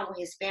spend time with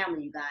his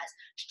family, you guys,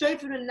 straight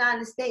from the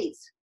United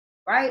States,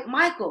 right?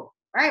 Michael,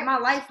 right? My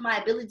life, my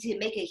ability to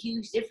make a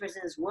huge difference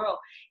in this world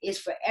is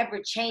forever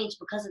changed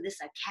because of this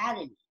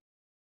academy.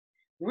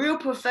 Real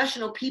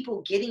professional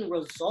people getting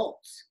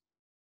results.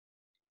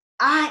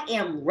 I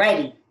am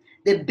ready.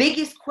 The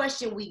biggest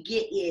question we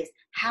get is,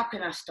 how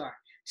can I start?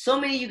 So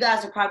many of you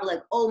guys are probably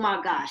like, oh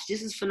my gosh,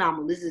 this is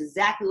phenomenal. This is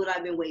exactly what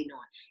I've been waiting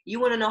on. You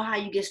want to know how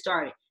you get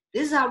started.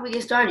 This is how we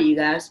get started, you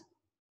guys.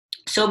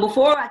 So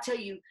before I tell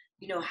you,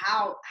 you know,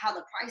 how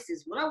the price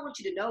is, what I want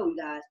you to know, you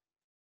guys,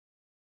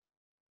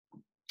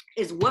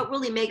 is what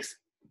really makes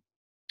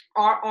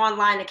our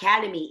online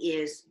academy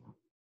is,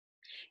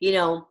 you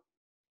know,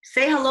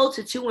 say hello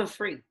to 2 and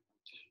free.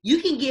 You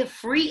can get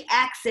free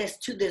access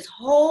to this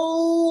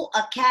whole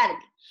academy.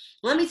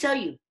 Let me tell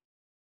you,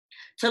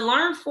 to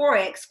learn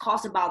Forex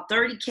costs about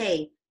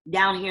 $30K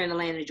down here in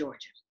Atlanta,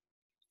 Georgia.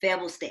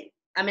 Fayetteville State.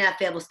 I mean, not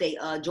Fayetteville State,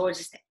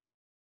 Georgia State.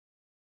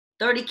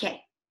 $30K.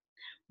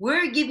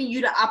 We're giving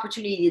you the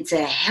opportunity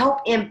to help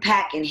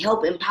impact and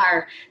help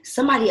empower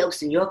somebody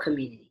else in your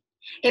community.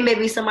 It may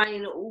be somebody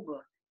in the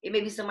Uber. It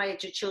may be somebody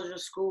at your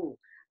children's school.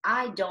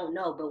 I don't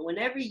know. But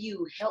whenever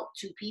you help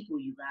 2 people,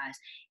 you guys,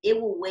 it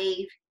will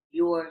waive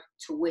your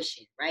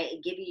tuition, right?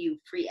 And giving you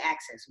free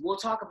access. We'll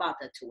talk about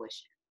the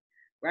tuition,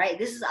 right?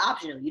 This is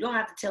optional. You don't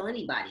have to tell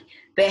anybody.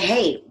 But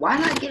hey, why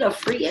not get a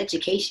free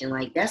education?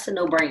 Like, that's a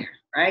no-brainer,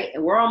 right?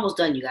 And we're almost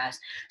done, you guys.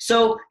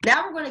 So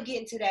now we're going to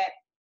get into that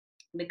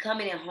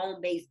becoming a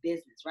home-based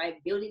business,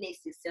 right? Building a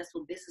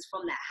successful business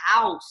from the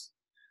house,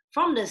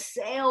 from the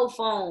cell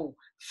phone,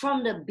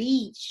 from the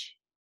beach.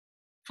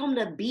 From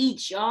the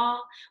beach,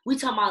 y'all. We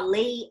talking about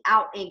laid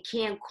out in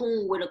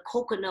Cancun with a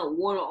coconut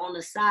water on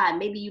the side.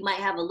 Maybe you might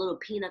have a little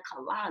pina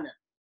colada.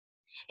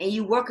 And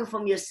you working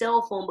from your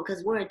cell phone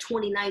because we're in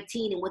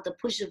 2019 and with the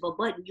push of a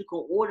button, you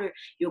can order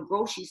your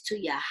groceries to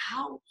your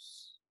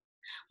house.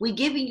 We're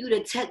giving you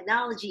the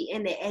technology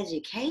and the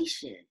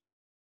education,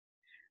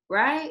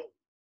 right?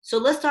 So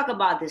let's talk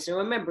about this. And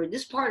remember,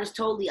 this part is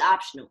totally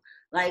optional.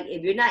 Like,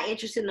 if you're not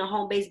interested in a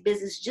home-based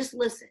business, just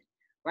listen,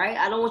 right?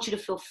 I don't want you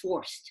to feel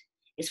forced.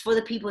 It's for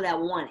the people that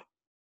want it,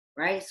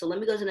 right? So let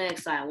me go to the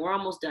next slide. We're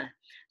almost done.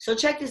 So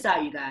check this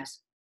out, you guys.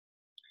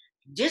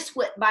 Just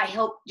by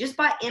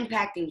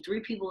impacting 3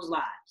 people's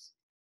lives.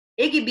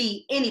 It could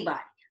be anybody.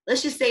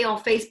 Let's just say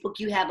on Facebook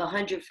you have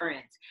 100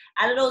 friends.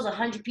 Out of those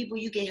 100 people,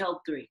 you can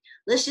help 3.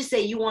 Let's just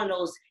say you one of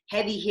those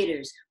heavy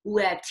hitters who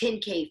have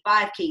 10K,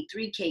 5K,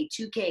 3K,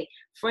 2K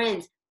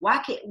friends.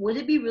 Would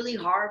it be really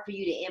hard for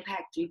you to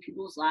impact 3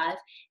 people's lives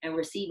and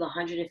receive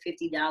 $150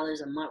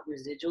 a month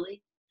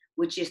residually,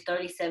 which is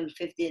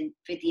 $37.50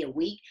 a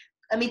week?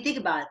 I mean, think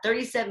about it.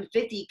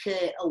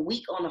 $37.50 a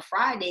week on a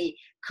Friday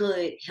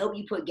could help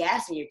you put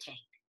gas in your tank.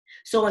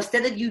 So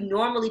instead of you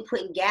normally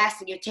putting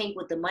gas in your tank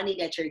with the money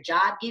that your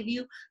job give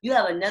you, you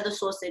have another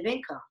source of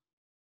income,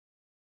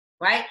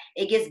 right?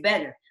 It gets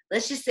better.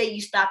 Let's just say you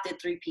stopped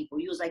at 3 people.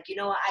 You was like, you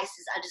know what,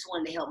 Isis, I just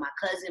wanted to help my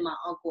cousin, my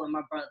uncle, and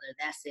my brother.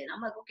 That's it.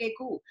 I'm like, okay,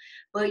 cool.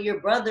 But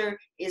your brother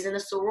is in a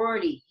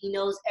sorority. He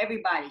knows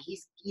everybody.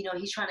 He's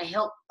trying to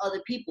help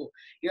other people.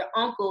 Your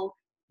uncle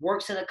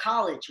works in a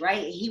college,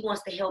 right? And he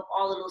wants to help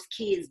all of those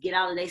kids get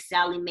out of their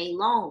Sally Mae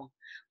loan.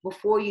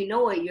 Before you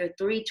know it, you're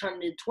 3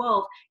 turning to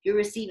 12. You're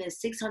receiving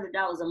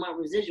 $600 a month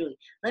residually.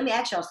 Let me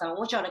ask y'all something. I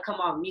want y'all to come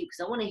off mute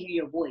because I want to hear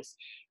your voice.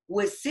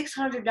 Would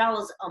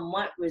 $600 a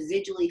month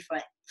residually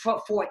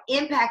for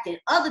impacting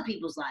other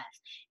people's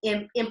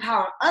lives,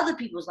 empowering other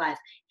people's lives,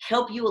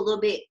 help you a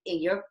little bit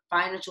in your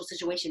financial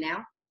situation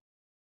now?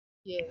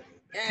 Yeah.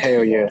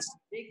 Hell yes.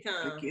 Big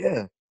time.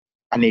 Yeah.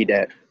 I need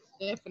that.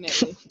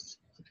 Definitely.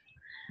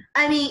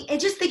 I mean, and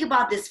just think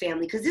about this,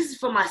 family, because this is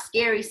for my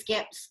scary,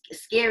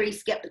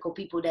 skeptical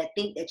people that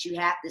think that you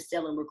have to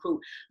sell and recruit.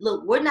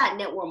 Look, we're not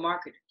network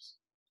marketers.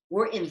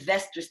 We're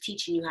investors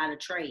teaching you how to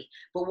trade,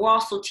 but we're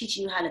also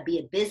teaching you how to be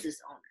a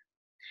business owner.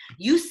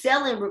 You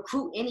sell and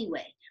recruit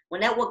anyway. When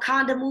that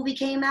Wakanda movie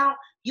came out,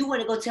 you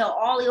want to go tell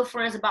all your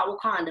friends about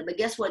Wakanda, but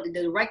guess what? The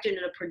director and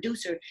the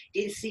producer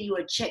didn't see you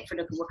a check for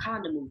the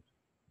Wakanda movie.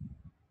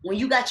 When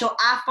you got your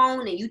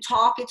iPhone and you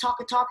talking,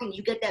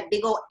 you get that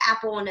big old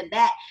apple on the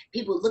back,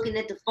 people looking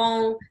at the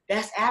phone,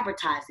 that's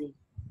advertising.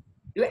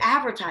 You're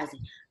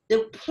advertising.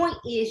 The point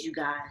is, you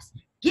guys,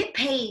 get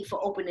paid for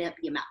opening up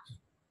your mouth.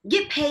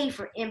 Get paid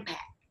for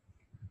impact.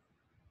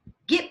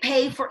 Get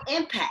paid for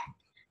impact.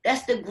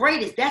 That's the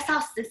greatest. That's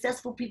how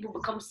successful people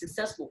become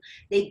successful.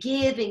 They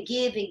give and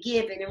give and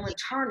give, and in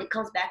return, it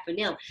comes back for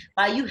them.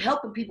 By you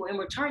helping people, in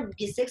return,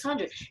 you get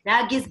 600.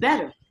 Now it gets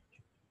better.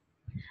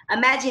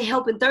 Imagine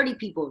helping 30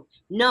 people.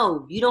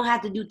 No, you don't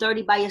have to do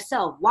 30 by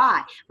yourself.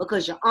 Why?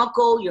 Because your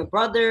uncle, your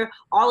brother,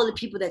 all of the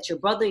people that your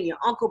brother and your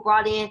uncle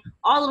brought in,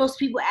 all of those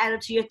people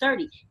added to your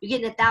 30. You're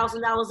getting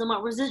 $1,000 a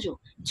month residual,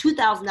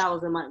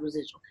 $2,000 a month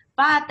residual,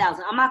 $5,000.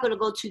 I'm not going to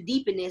go too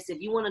deep in this. If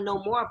you want to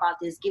know more about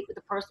this, get with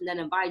the person that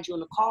invited you on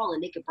the call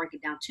and they can break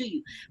it down to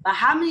you. But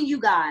how many of you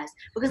guys,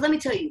 because let me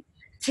tell you,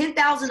 $10,000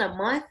 a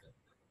month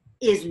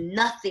is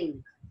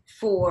nothing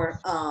for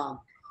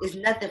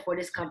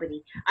this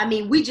company. I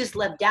mean, we just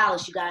left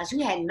Dallas, you guys.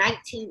 We had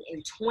 19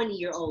 and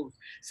 20-year-olds.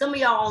 Some of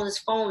y'all on this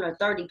phone are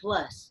 30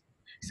 plus.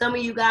 Some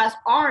of you guys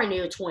are in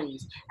their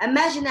 20s.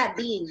 Imagine that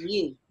being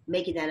you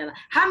making that up.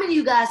 How many of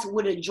you guys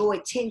would enjoy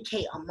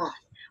 10K a month,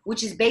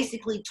 which is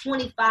basically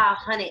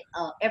 $2,500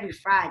 every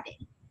Friday?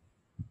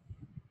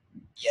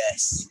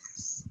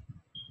 Yes.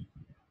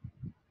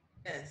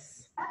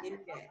 Yes.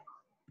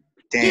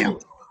 Damn.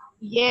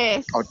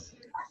 Yes. Oh,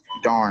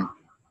 darn.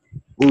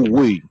 Ooh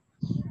wee.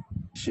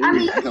 Shit, I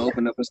mean- I can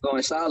open up a store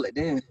in Charlotte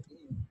then.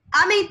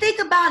 I mean, think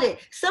about it.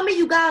 Some of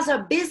you guys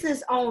are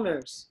business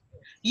owners.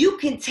 You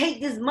can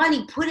take this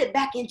money, put it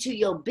back into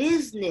your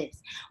business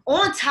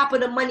on top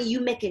of the money you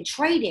make in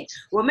trading.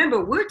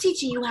 Remember, we're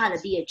teaching you how to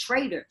be a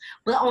trader,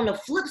 but on the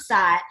flip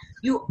side,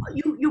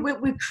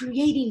 we're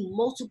creating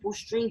multiple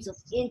streams of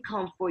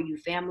income for you,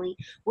 family.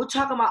 We're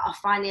talking about a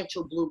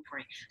financial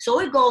blueprint. So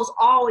it goes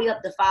all the way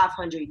up to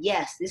 500.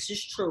 Yes, this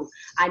is true.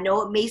 I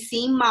know it may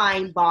seem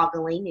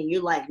mind-boggling, and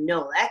you're like,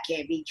 no, that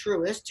can't be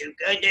true. It's too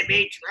good to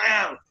be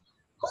true.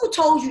 Who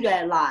told you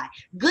that lie?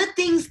 Good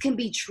things can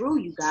be true,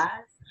 you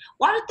guys.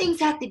 Why do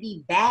things have to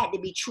be bad to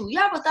be true? You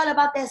ever thought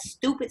about that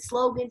stupid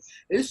slogan?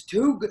 It's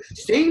too good,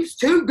 seems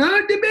too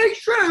good to be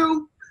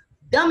true.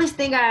 Dumbest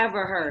thing I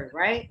ever heard,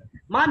 right?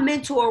 My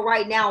mentor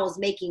right now is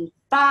making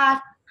 $500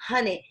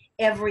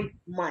 every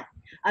month.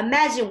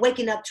 Imagine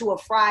waking up to a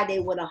Friday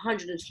with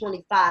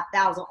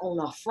 $125,000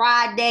 on a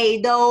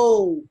Friday,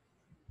 though.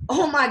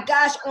 Oh my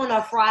gosh, on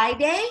a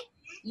Friday?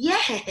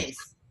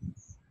 Yes.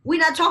 We're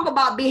not talking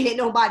about being at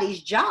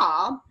nobody's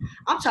job.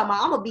 I'm talking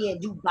about I'm gonna be in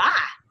Dubai.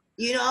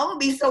 You know, I'm gonna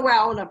be somewhere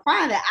on a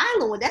private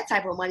island with that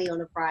type of money on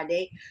a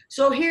Friday.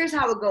 So here's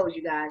how it goes,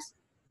 you guys.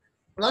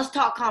 Let's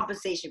talk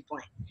compensation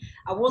plan.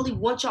 I really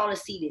want y'all to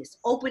see this.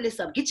 Open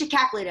this up. Get your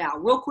calculator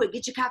out real quick.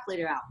 Get your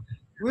calculator out.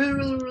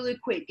 Really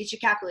quick. Get your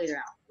calculator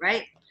out,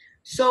 right?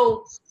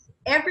 So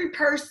every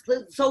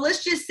person, so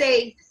let's just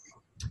say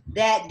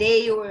that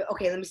they were,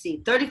 okay, let me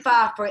see,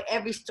 35 for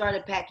every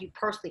starter pack you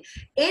personally.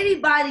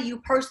 Anybody you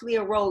personally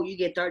enroll, you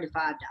get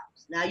 $35.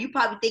 Now you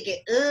probably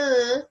thinking,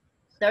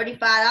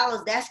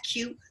 $35, that's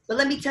cute. But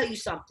let me tell you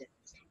something.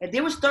 If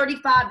there was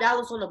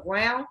 $35 on the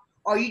ground,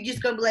 are you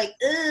just gonna be like,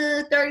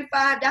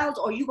 $35,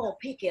 or you gonna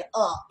pick it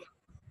up?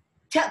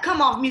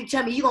 Come off mute,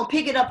 tell me, you gonna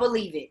pick it up or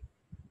leave it?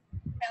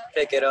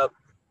 Pick it up.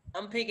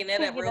 I'm picking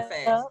that up real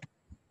fast.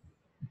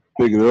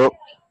 Pick it up.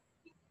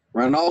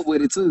 Run off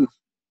with it too.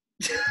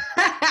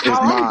 It's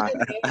mine.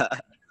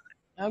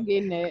 I'm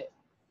getting it.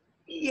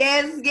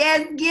 Yes.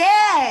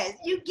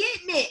 You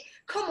getting it.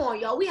 Come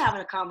on, y'all. We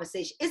having a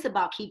conversation. It's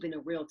about keeping it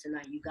real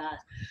tonight, you guys.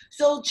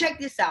 So check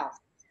this out.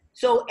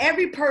 So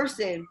every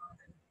person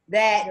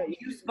that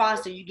you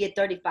sponsor, you get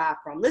 35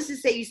 from. Let's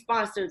just say you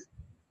sponsored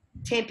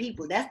 10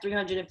 people. That's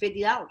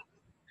 $350.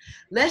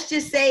 Let's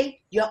just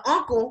say your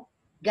uncle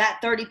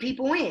got 30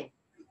 people in,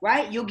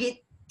 right? You'll get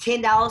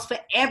 $10 for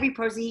every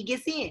person he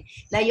gets in.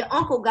 Now your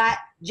uncle got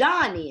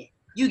John in.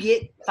 You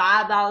get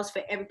 $5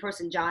 for every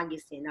person John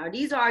gets in. Now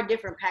these are our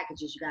different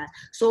packages, you guys.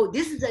 So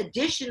this is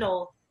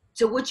additional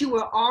to what you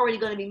were already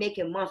going to be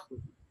making monthly.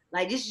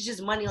 Like this is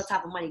just money on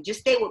top of money. Just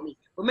stay with me.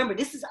 Remember,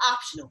 this is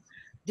optional.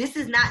 This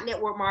is not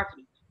network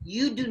marketing.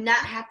 You do not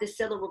have to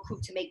sell a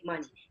recruit to make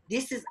money.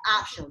 This is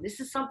optional. This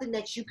is something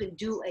that you can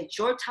do at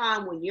your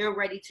time when you're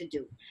ready to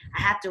do.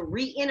 I have to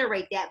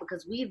reiterate that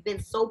because we've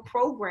been so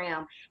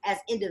programmed as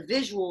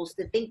individuals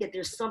to think that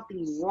there's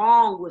something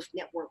wrong with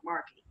network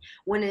marketing,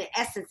 when in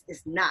essence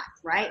it's not,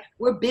 right?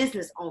 We're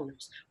business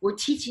owners. We're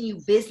teaching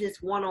you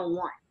business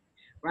one-on-one,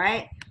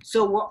 right?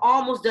 So we're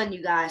almost done,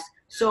 you guys.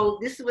 So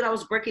this is what I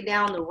was breaking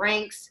down the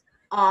ranks.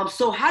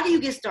 So how do you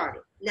get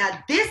started?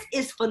 Now, this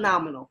is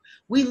phenomenal.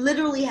 We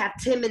literally have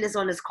 10 minutes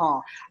on this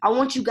call. I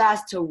want you guys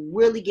to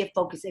really get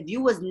focused. If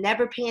you was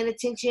never paying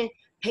attention,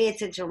 pay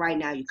attention right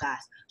now, you guys.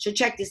 So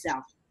check this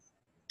out.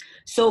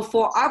 So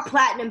for our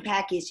platinum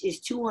package is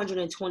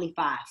 $225.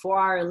 For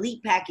our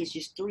elite package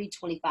is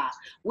 $325.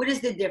 What is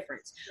the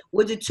difference?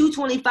 With the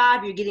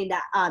 $225, you're getting the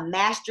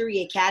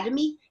Mastery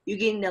Academy. You're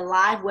getting the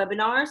live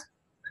webinars.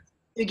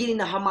 You're getting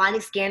the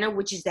harmonic scanner,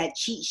 which is that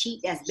cheat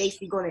sheet that's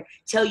basically going to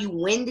tell you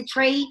when to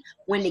trade,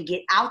 when to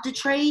get out to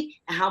trade,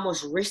 and how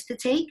much risk to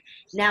take.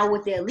 Now,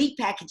 with the elite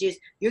packages,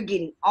 you're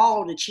getting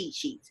all the cheat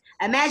sheets.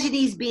 Imagine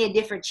these being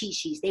different cheat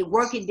sheets. They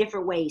work in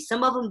different ways.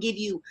 Some of them give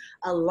you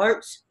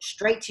alerts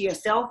straight to your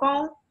cell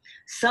phone.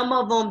 Some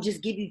of them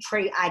just give you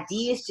trade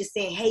ideas, just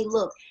saying, hey,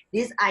 look,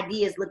 this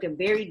idea is looking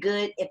very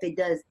good. If it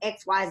does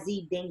X, Y,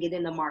 Z, then get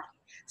in the market.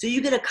 So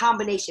you get a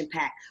combination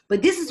pack.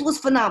 But this is what's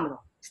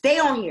phenomenal. Stay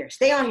on here.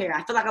 Stay on here.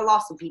 I feel like I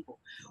lost some people.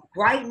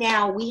 Right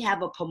now, we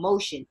have a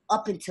promotion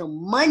up until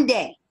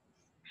Monday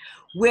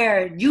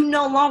where you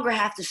no longer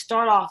have to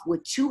start off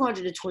with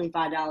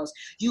 $225.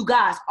 You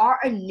guys, our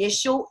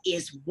initial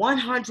is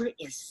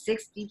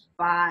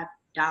 $165.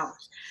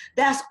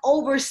 That's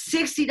over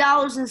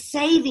 $60 in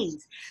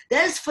savings.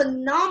 That is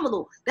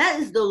phenomenal. That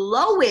is the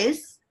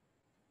lowest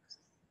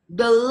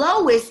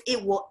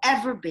it will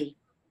ever be.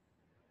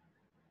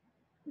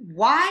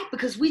 Why?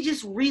 Because we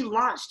just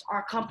relaunched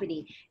our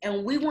company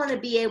and we want to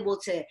be able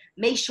to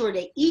make sure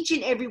that each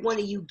and every one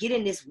of you get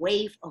in this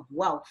wave of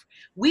wealth.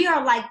 We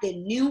are like the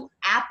new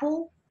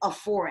Apple of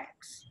Forex.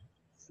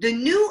 The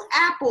new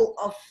Apple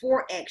of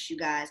Forex, you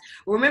guys.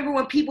 Remember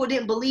when people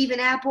didn't believe in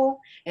Apple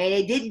and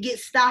they didn't get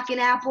stock in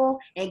Apple?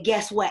 And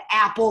guess what?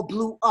 Apple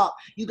blew up.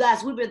 You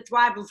guys, we've been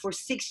thriving for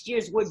 6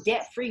 years. We're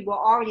debt-free. We're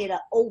already at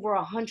over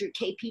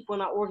 100K people in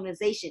our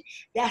organization.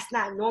 That's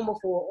not normal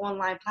for an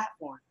online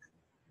platform.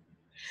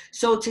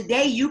 So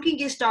today you can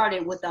get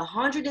started with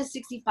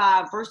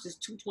 165 versus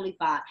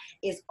 225.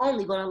 It's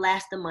only going to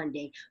last a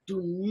Monday.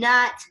 Do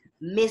not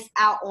miss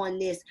out on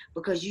this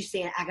because you're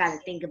saying, I got to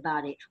think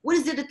about it. What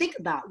is there to think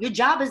about? Your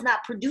job is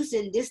not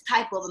producing this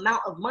type of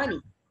amount of money.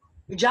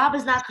 Your job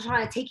is not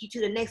trying to take you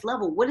to the next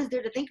level. What is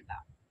there to think about,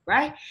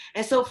 right?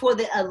 And so for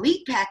the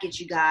elite package,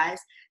 you guys,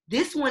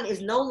 this one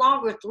is no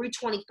longer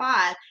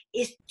 325.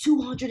 It's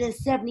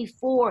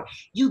 274.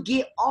 You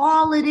get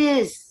all of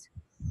this.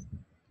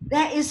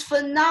 That is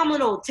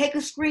phenomenal. Take a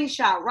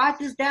screenshot. Write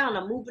this down.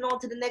 I'm moving on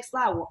to the next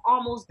slide. We're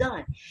almost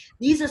done.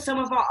 These are some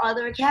of our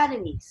other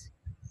academies.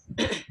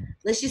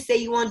 Let's just say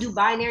you want to do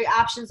binary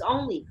options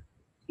only.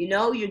 You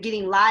know, you're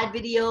getting live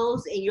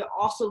videos and you're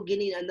also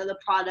getting another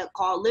product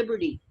called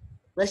Liberty.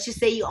 Let's just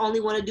say you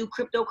only want to do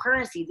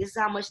cryptocurrency. This is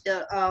how much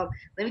let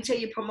me tell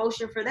you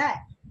promotion for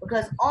that.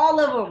 Because all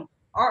of them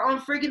are on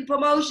freaking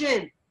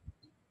promotion.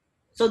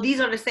 So these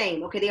are the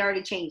same. Okay, they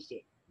already changed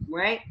it,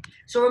 right?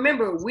 So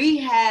remember,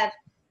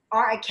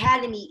 our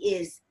academy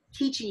is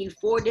teaching you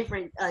 4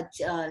 different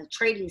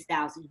trading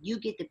styles. You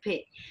get to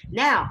pick.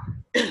 Now,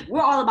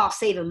 we're all about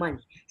saving money.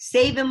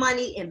 Saving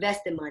money,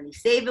 investing money.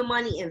 Saving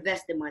money,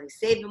 investing money.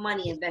 Saving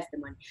money, investing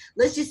money.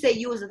 Let's just say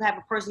you was the type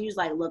of person who's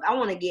like, look, I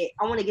want to get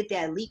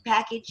that elite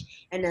package,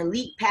 and the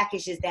elite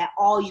package is that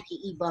all you can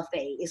eat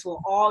buffet. It's with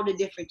all the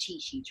different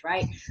cheat sheets,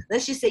 right?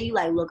 Let's just say you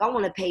like, look, I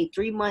want to pay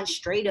 3 months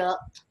straight up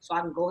so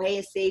I can go ahead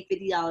and save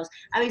 $50.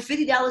 I mean,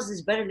 $50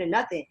 is better than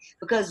nothing,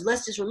 because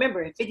let's just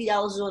remember, if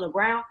 $50 is on the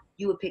ground,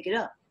 you would pick it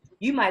up.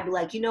 You might be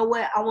like, you know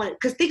what, I want it,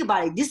 because think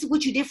about it, this is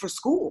what you did for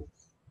school.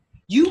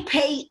 You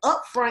paid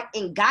up front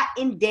and got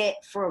in debt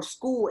for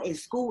school, and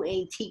school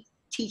ain't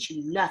teach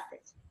you nothing.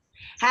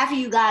 Half of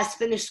you guys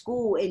finish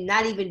school and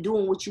not even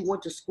doing what you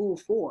went to school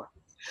for.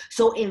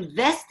 So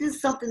invest in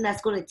something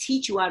that's going to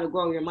teach you how to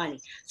grow your money.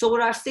 So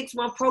with our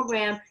 6-month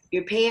program,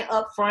 you're paying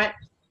up front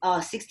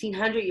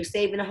 $1,600, you're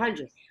saving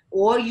 $100.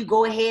 Or you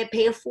go ahead,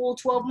 pay a full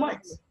 12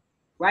 months.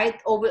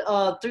 Right? Over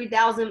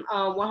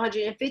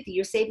 $3,150,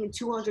 you're saving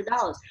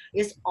 $200.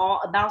 It's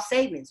all about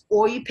savings.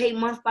 Or you pay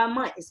month by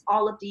month. It's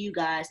all up to you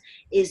guys.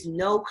 It's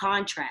no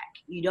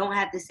contract. You don't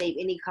have to save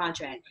any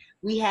contract.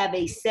 We have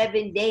a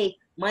 7-day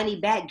money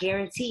back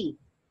guarantee.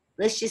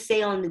 Let's just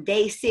say on the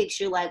day 6,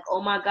 you're like,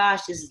 oh my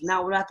gosh, this is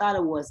not what I thought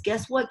it was.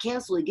 Guess what?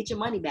 Cancel it. Get your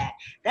money back.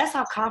 That's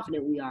how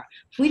confident we are.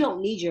 We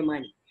don't need your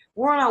money.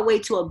 We're on our way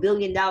to $1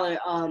 billion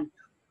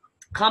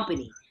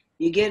company.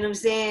 You get what I'm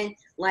saying?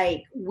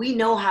 Like, we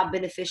know how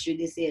beneficial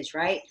this is,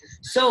 right?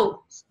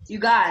 So, you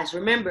guys,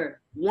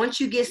 remember, once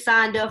you get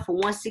signed up for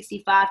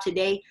 165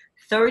 today,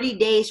 30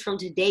 days from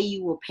today,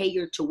 you will pay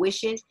your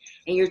tuition.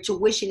 And your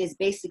tuition is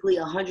basically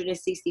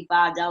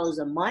 $165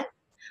 a month.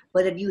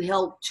 But if you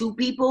help 2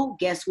 people,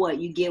 guess what?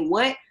 You get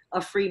what?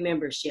 A free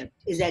membership.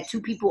 Is that 2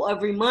 people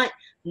every month?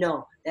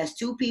 No, that's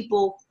 2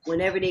 people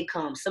whenever they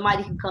come.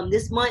 Somebody can come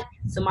this month.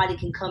 Somebody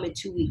can come in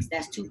 2 weeks.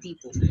 That's 2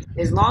 people.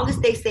 As long as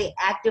they stay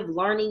active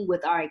learning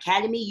with our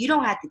academy, you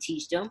don't have to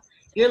teach them.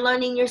 You're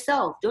learning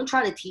yourself. Don't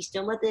try to teach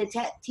them. Let the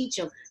teach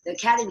them. The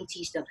academy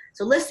teach them.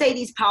 So let's say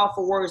these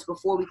powerful words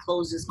before we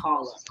close this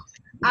call up.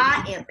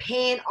 I am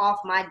paying off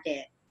my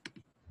debt.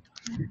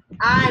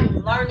 I'm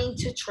learning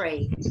to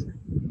trade.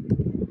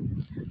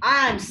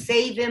 I'm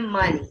saving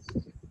money.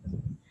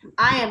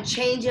 I am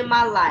changing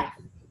my life,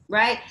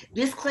 right?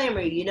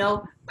 Disclaimer, you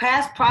know,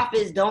 past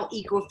profits don't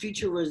equal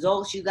future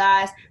results, you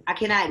guys. I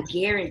cannot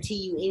guarantee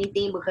you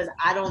anything because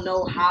I don't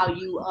know how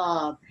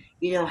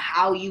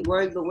how you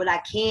work, but what I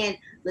can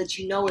let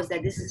you know is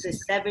that this is a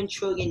 $7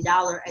 trillion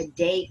a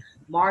day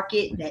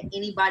market that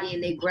anybody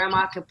and their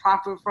grandma can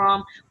profit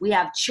from. We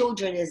have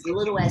children as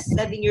little as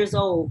 7 years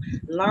old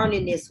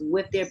learning this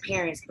with their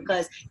parents,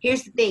 because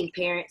here's the thing,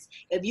 parents,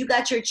 if you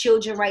got your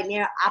children right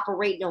now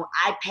operating on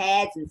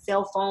iPads and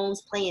cell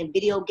phones playing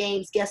video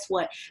games, guess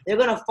what? They're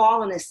going to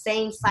fall in the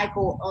same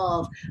cycle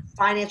of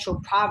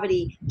financial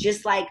poverty,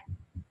 just like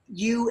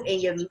you and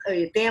your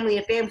family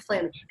and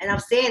family. And I'm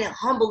saying it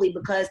humbly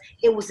because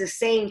it was the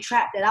same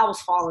trap that I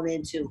was falling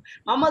into.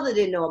 My mother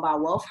didn't know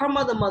about wealth. Her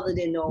mother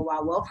didn't know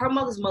about wealth. Her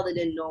mother's mother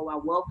didn't know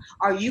about wealth.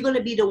 Are you going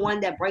to be the one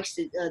that breaks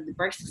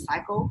the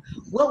cycle?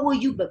 What will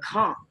you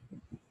become?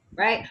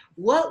 Right?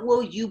 What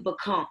will you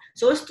become?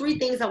 So it's 3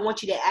 things I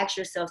want you to ask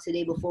yourself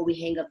today before we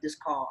hang up this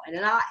call. And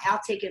then I'll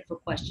take it for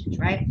questions,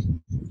 right?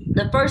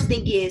 The first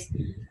thing is,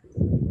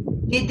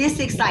 did this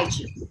excite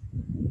you?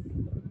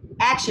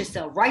 Ask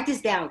yourself, write this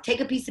down,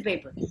 take a piece of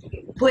paper.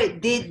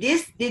 Put, did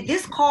this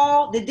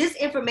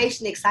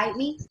information excite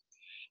me?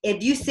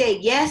 If you say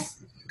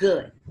yes,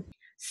 good.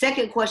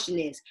 Second question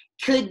is,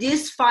 could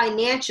this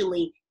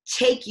financially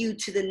take you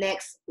to the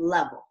next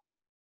level?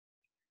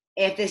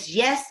 If it's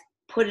yes,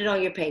 put it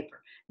on your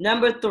paper.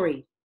 Number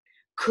 3,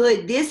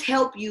 could this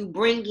help you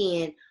bring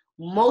in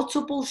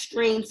multiple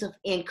streams of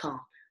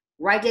income?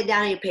 Write that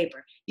down on your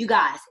paper. You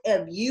guys,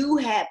 if you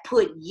had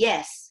put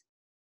yes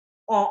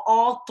on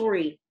all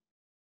 3,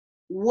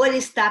 what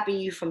is stopping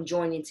you from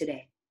joining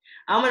today?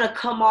 I'm going to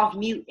come off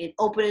mute and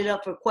open it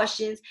up for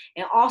questions,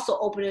 and also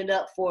open it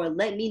up for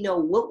let me know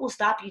what will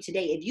stop you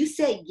today. If you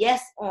said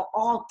yes on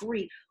all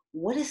 3,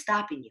 What is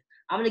stopping you?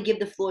 I'm going to give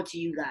the floor to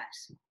you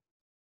guys.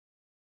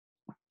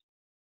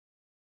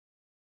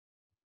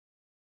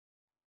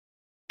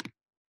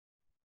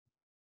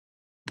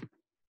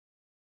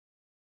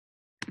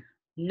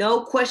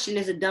 No question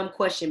is a dumb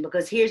question,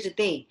 because here's the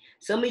thing.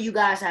 Some of you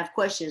guys have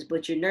questions,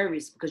 but you're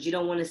nervous because you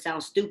don't want to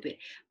sound stupid.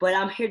 But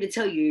I'm here to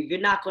tell you, you're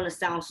not going to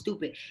sound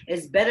stupid.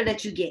 It's better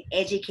that you get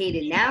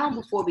educated now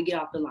before we get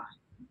off the line.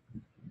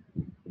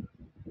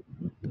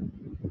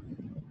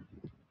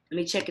 Let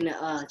me check in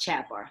the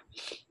chat bar.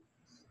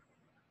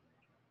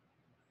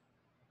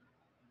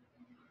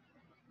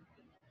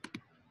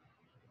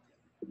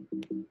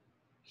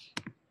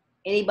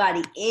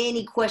 Anybody,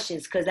 any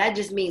questions? Because that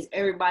just means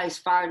everybody's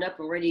fired up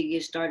and ready to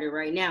get started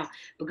right now,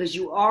 because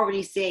you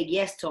already said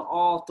yes to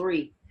all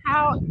three.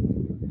 How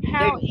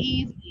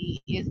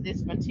easy is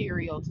this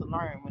material to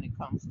learn when it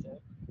comes to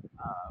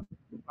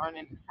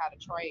learning how to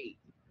trade?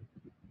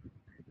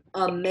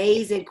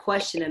 Amazing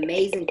question, and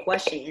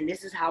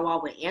this is how I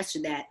would answer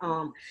that.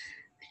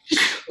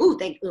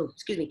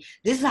 Excuse me.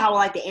 This is how I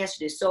like to answer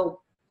this. So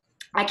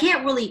I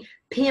can't really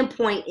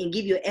pinpoint and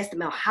give you an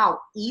estimate of how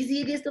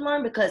easy it is to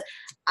learn, because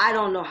I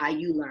don't know how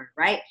you learn,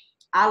 right?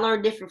 I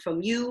learn different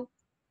from you.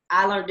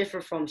 I learn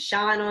different from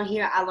Sean on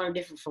here. I learn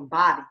different from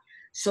Bobby.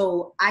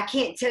 So I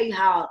can't tell you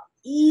how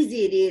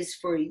easy it is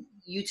for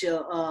you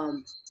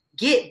to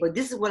get, but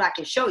this is what I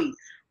can show you.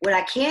 What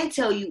I can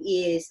tell you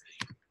is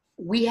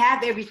we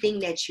have everything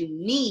that you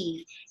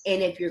need,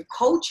 and if you're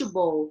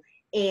coachable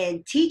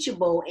and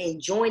teachable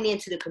and join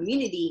into the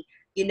community,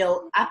 you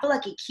know, I feel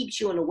like it keeps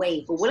you on the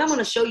wave. But what I'm going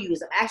to show you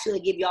is I'm actually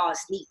going to give y'all a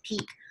sneak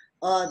peek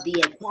of the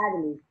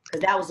academy,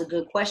 because that was a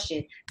good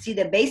question. See,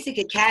 the basic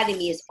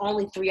academy is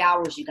only 3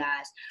 hours, you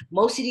guys.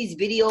 Most of these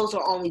videos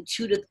are only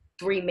 2 to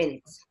 3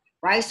 minutes,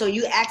 right? So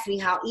you asked me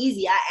how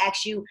easy. I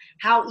asked you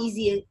how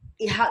easy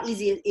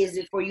is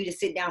it for you to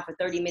sit down for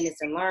 30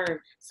 minutes and learn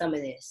some of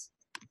this?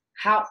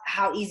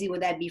 How easy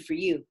would that be for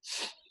you?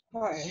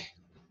 Right.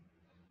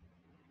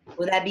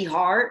 Would that be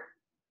hard?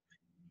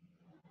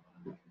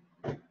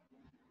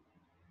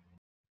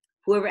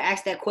 Whoever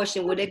asked that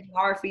question, would it be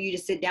hard for you to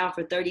sit down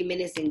for 30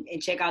 minutes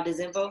and check out this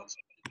info?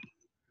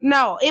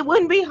 No, it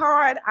wouldn't be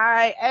hard.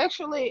 I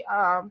actually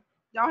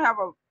don't have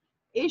a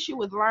issue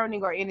with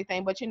learning or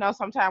anything, but you know,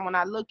 sometimes when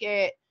I look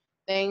at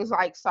things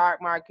like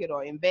stock market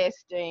or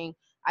investing,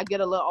 I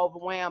get a little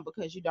overwhelmed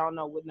because you don't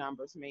know what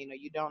numbers mean or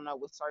you don't know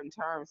what certain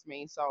terms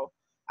mean. So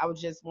I was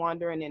just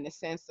wondering, in the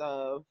sense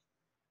of,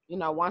 you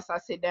know, once I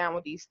sit down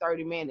with these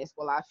 30 minutes,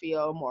 will I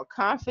feel more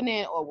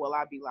confident, or will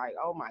I be like,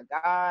 oh my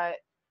God,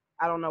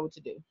 I don't know what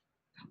to do?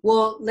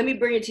 Well, let me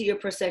bring it to your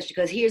perception,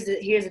 because here's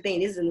the thing.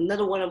 This is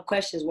another one of the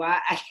questions where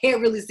I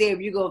can't really say if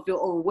you're going to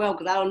feel overwhelmed,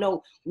 because I don't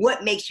know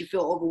what makes you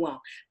feel overwhelmed.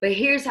 But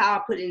here's how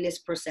I put it in this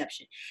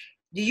perception.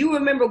 Do you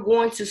remember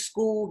going to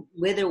school,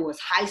 whether it was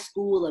high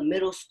school or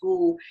middle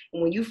school,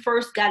 and when you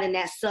first got in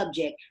that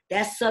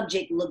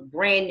subject looked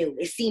brand new.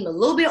 It seemed a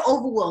little bit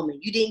overwhelming.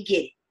 You didn't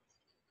get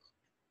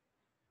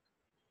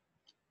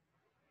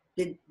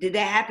it. Did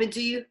that happen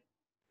to you?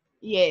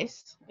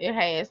 Yes, it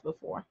has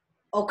before.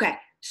 Okay.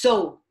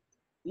 So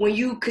when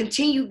you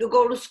continue to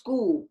go to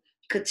school,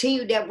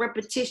 continue that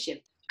repetition,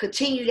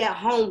 continue that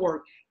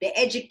homework, the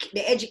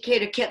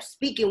educator kept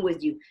speaking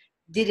with you.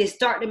 Did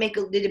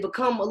it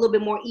become a little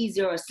bit more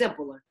easier or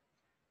simpler?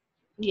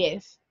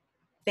 Yes.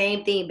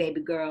 Same thing,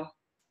 baby girl.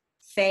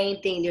 Same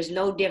thing. There's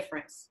no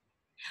difference.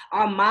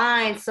 Our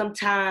mind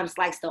sometimes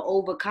likes to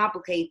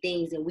overcomplicate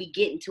things, and we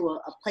get into a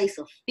place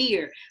of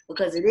fear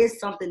because it is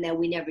something that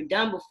we never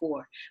done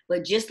before.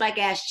 But just like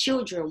as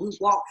children, we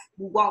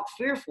walk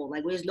fearful.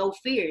 Like there's no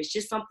fear. It's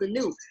just something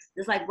new.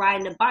 It's like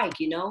riding a bike,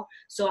 you know?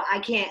 So I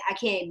can't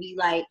be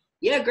like,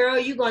 yeah, girl,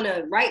 you're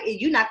gonna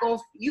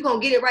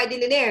get it right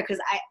then and there,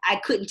 because I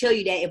couldn't tell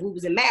you that if we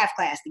was in math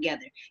class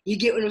together. You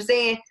get what I'm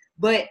saying?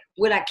 But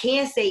what I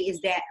can say is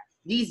that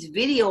these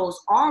videos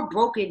are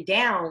broken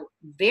down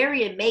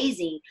very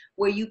amazing,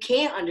 where you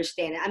can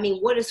understand it. I mean,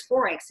 what is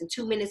Forex? In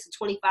 2 minutes and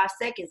 25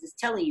 seconds is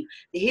telling you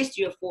the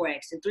history of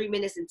Forex. In 3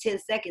 minutes and 10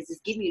 seconds is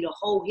giving you the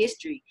whole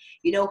history.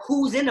 You know,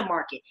 who's in the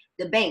market,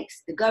 the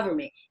banks, the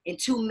government, in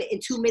 2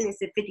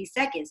 minutes and 50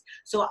 seconds.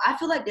 So I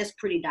feel like that's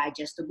pretty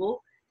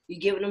digestible. You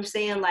get what I'm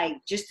saying? Like,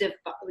 just to,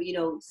 you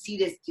know, see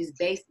this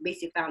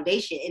basic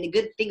foundation. And the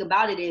good thing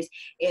about it is,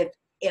 if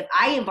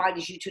I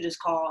invited you to this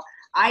call,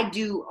 I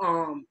do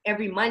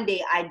every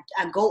Monday, I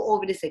go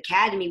over this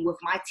academy with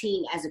my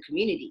team as a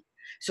community.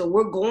 So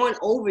we're going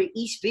over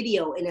each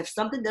video, and if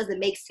something doesn't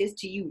make sense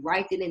to you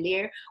right then and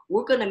there,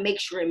 we're going to make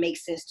sure it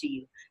makes sense to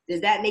you.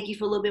 Does that make you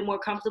feel a little bit more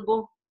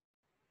comfortable?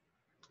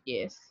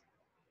 Yes.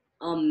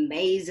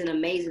 Amazing,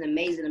 amazing,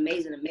 amazing,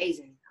 amazing,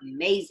 amazing,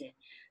 amazing.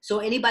 So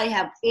anybody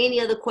have any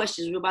other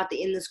questions? We're about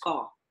to end this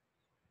call.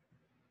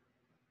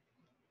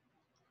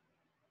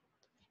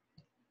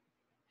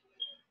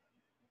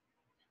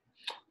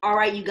 All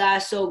right, you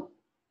guys. So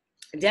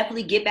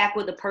definitely get back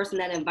with the person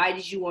that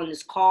invited you on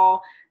this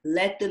call.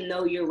 Let them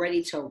know you're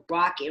ready to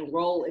rock and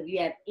roll. If you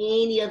have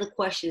any other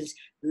questions,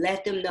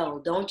 let them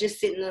know. Don't just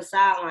sit in the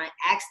sideline.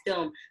 Ask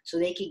them so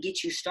they can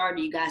get you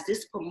started, you guys.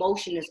 This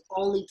promotion is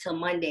only till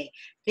Monday.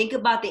 Think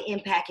about the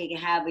impact it can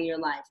have in your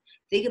life.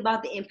 Think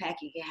about the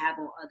impact it can have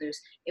on others.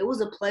 It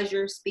was a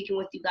pleasure speaking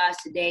with you guys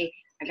today.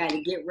 I got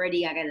to get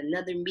ready. I got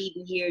another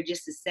meeting here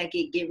just a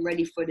second, getting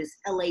ready for this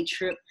LA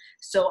trip.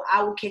 So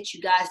I will catch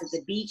you guys at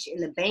the beach,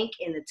 in the bank,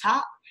 in the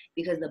top,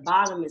 because the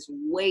bottom is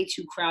way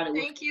too crowded.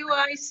 Thank you,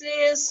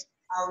 Isis.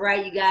 All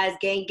right, you guys,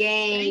 gang.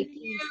 Thank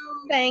you.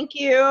 Thank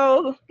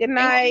you. Good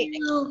night. Thank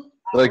you.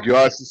 Thank you,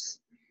 Isis.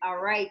 All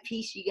right,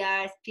 peace, you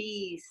guys.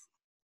 Peace.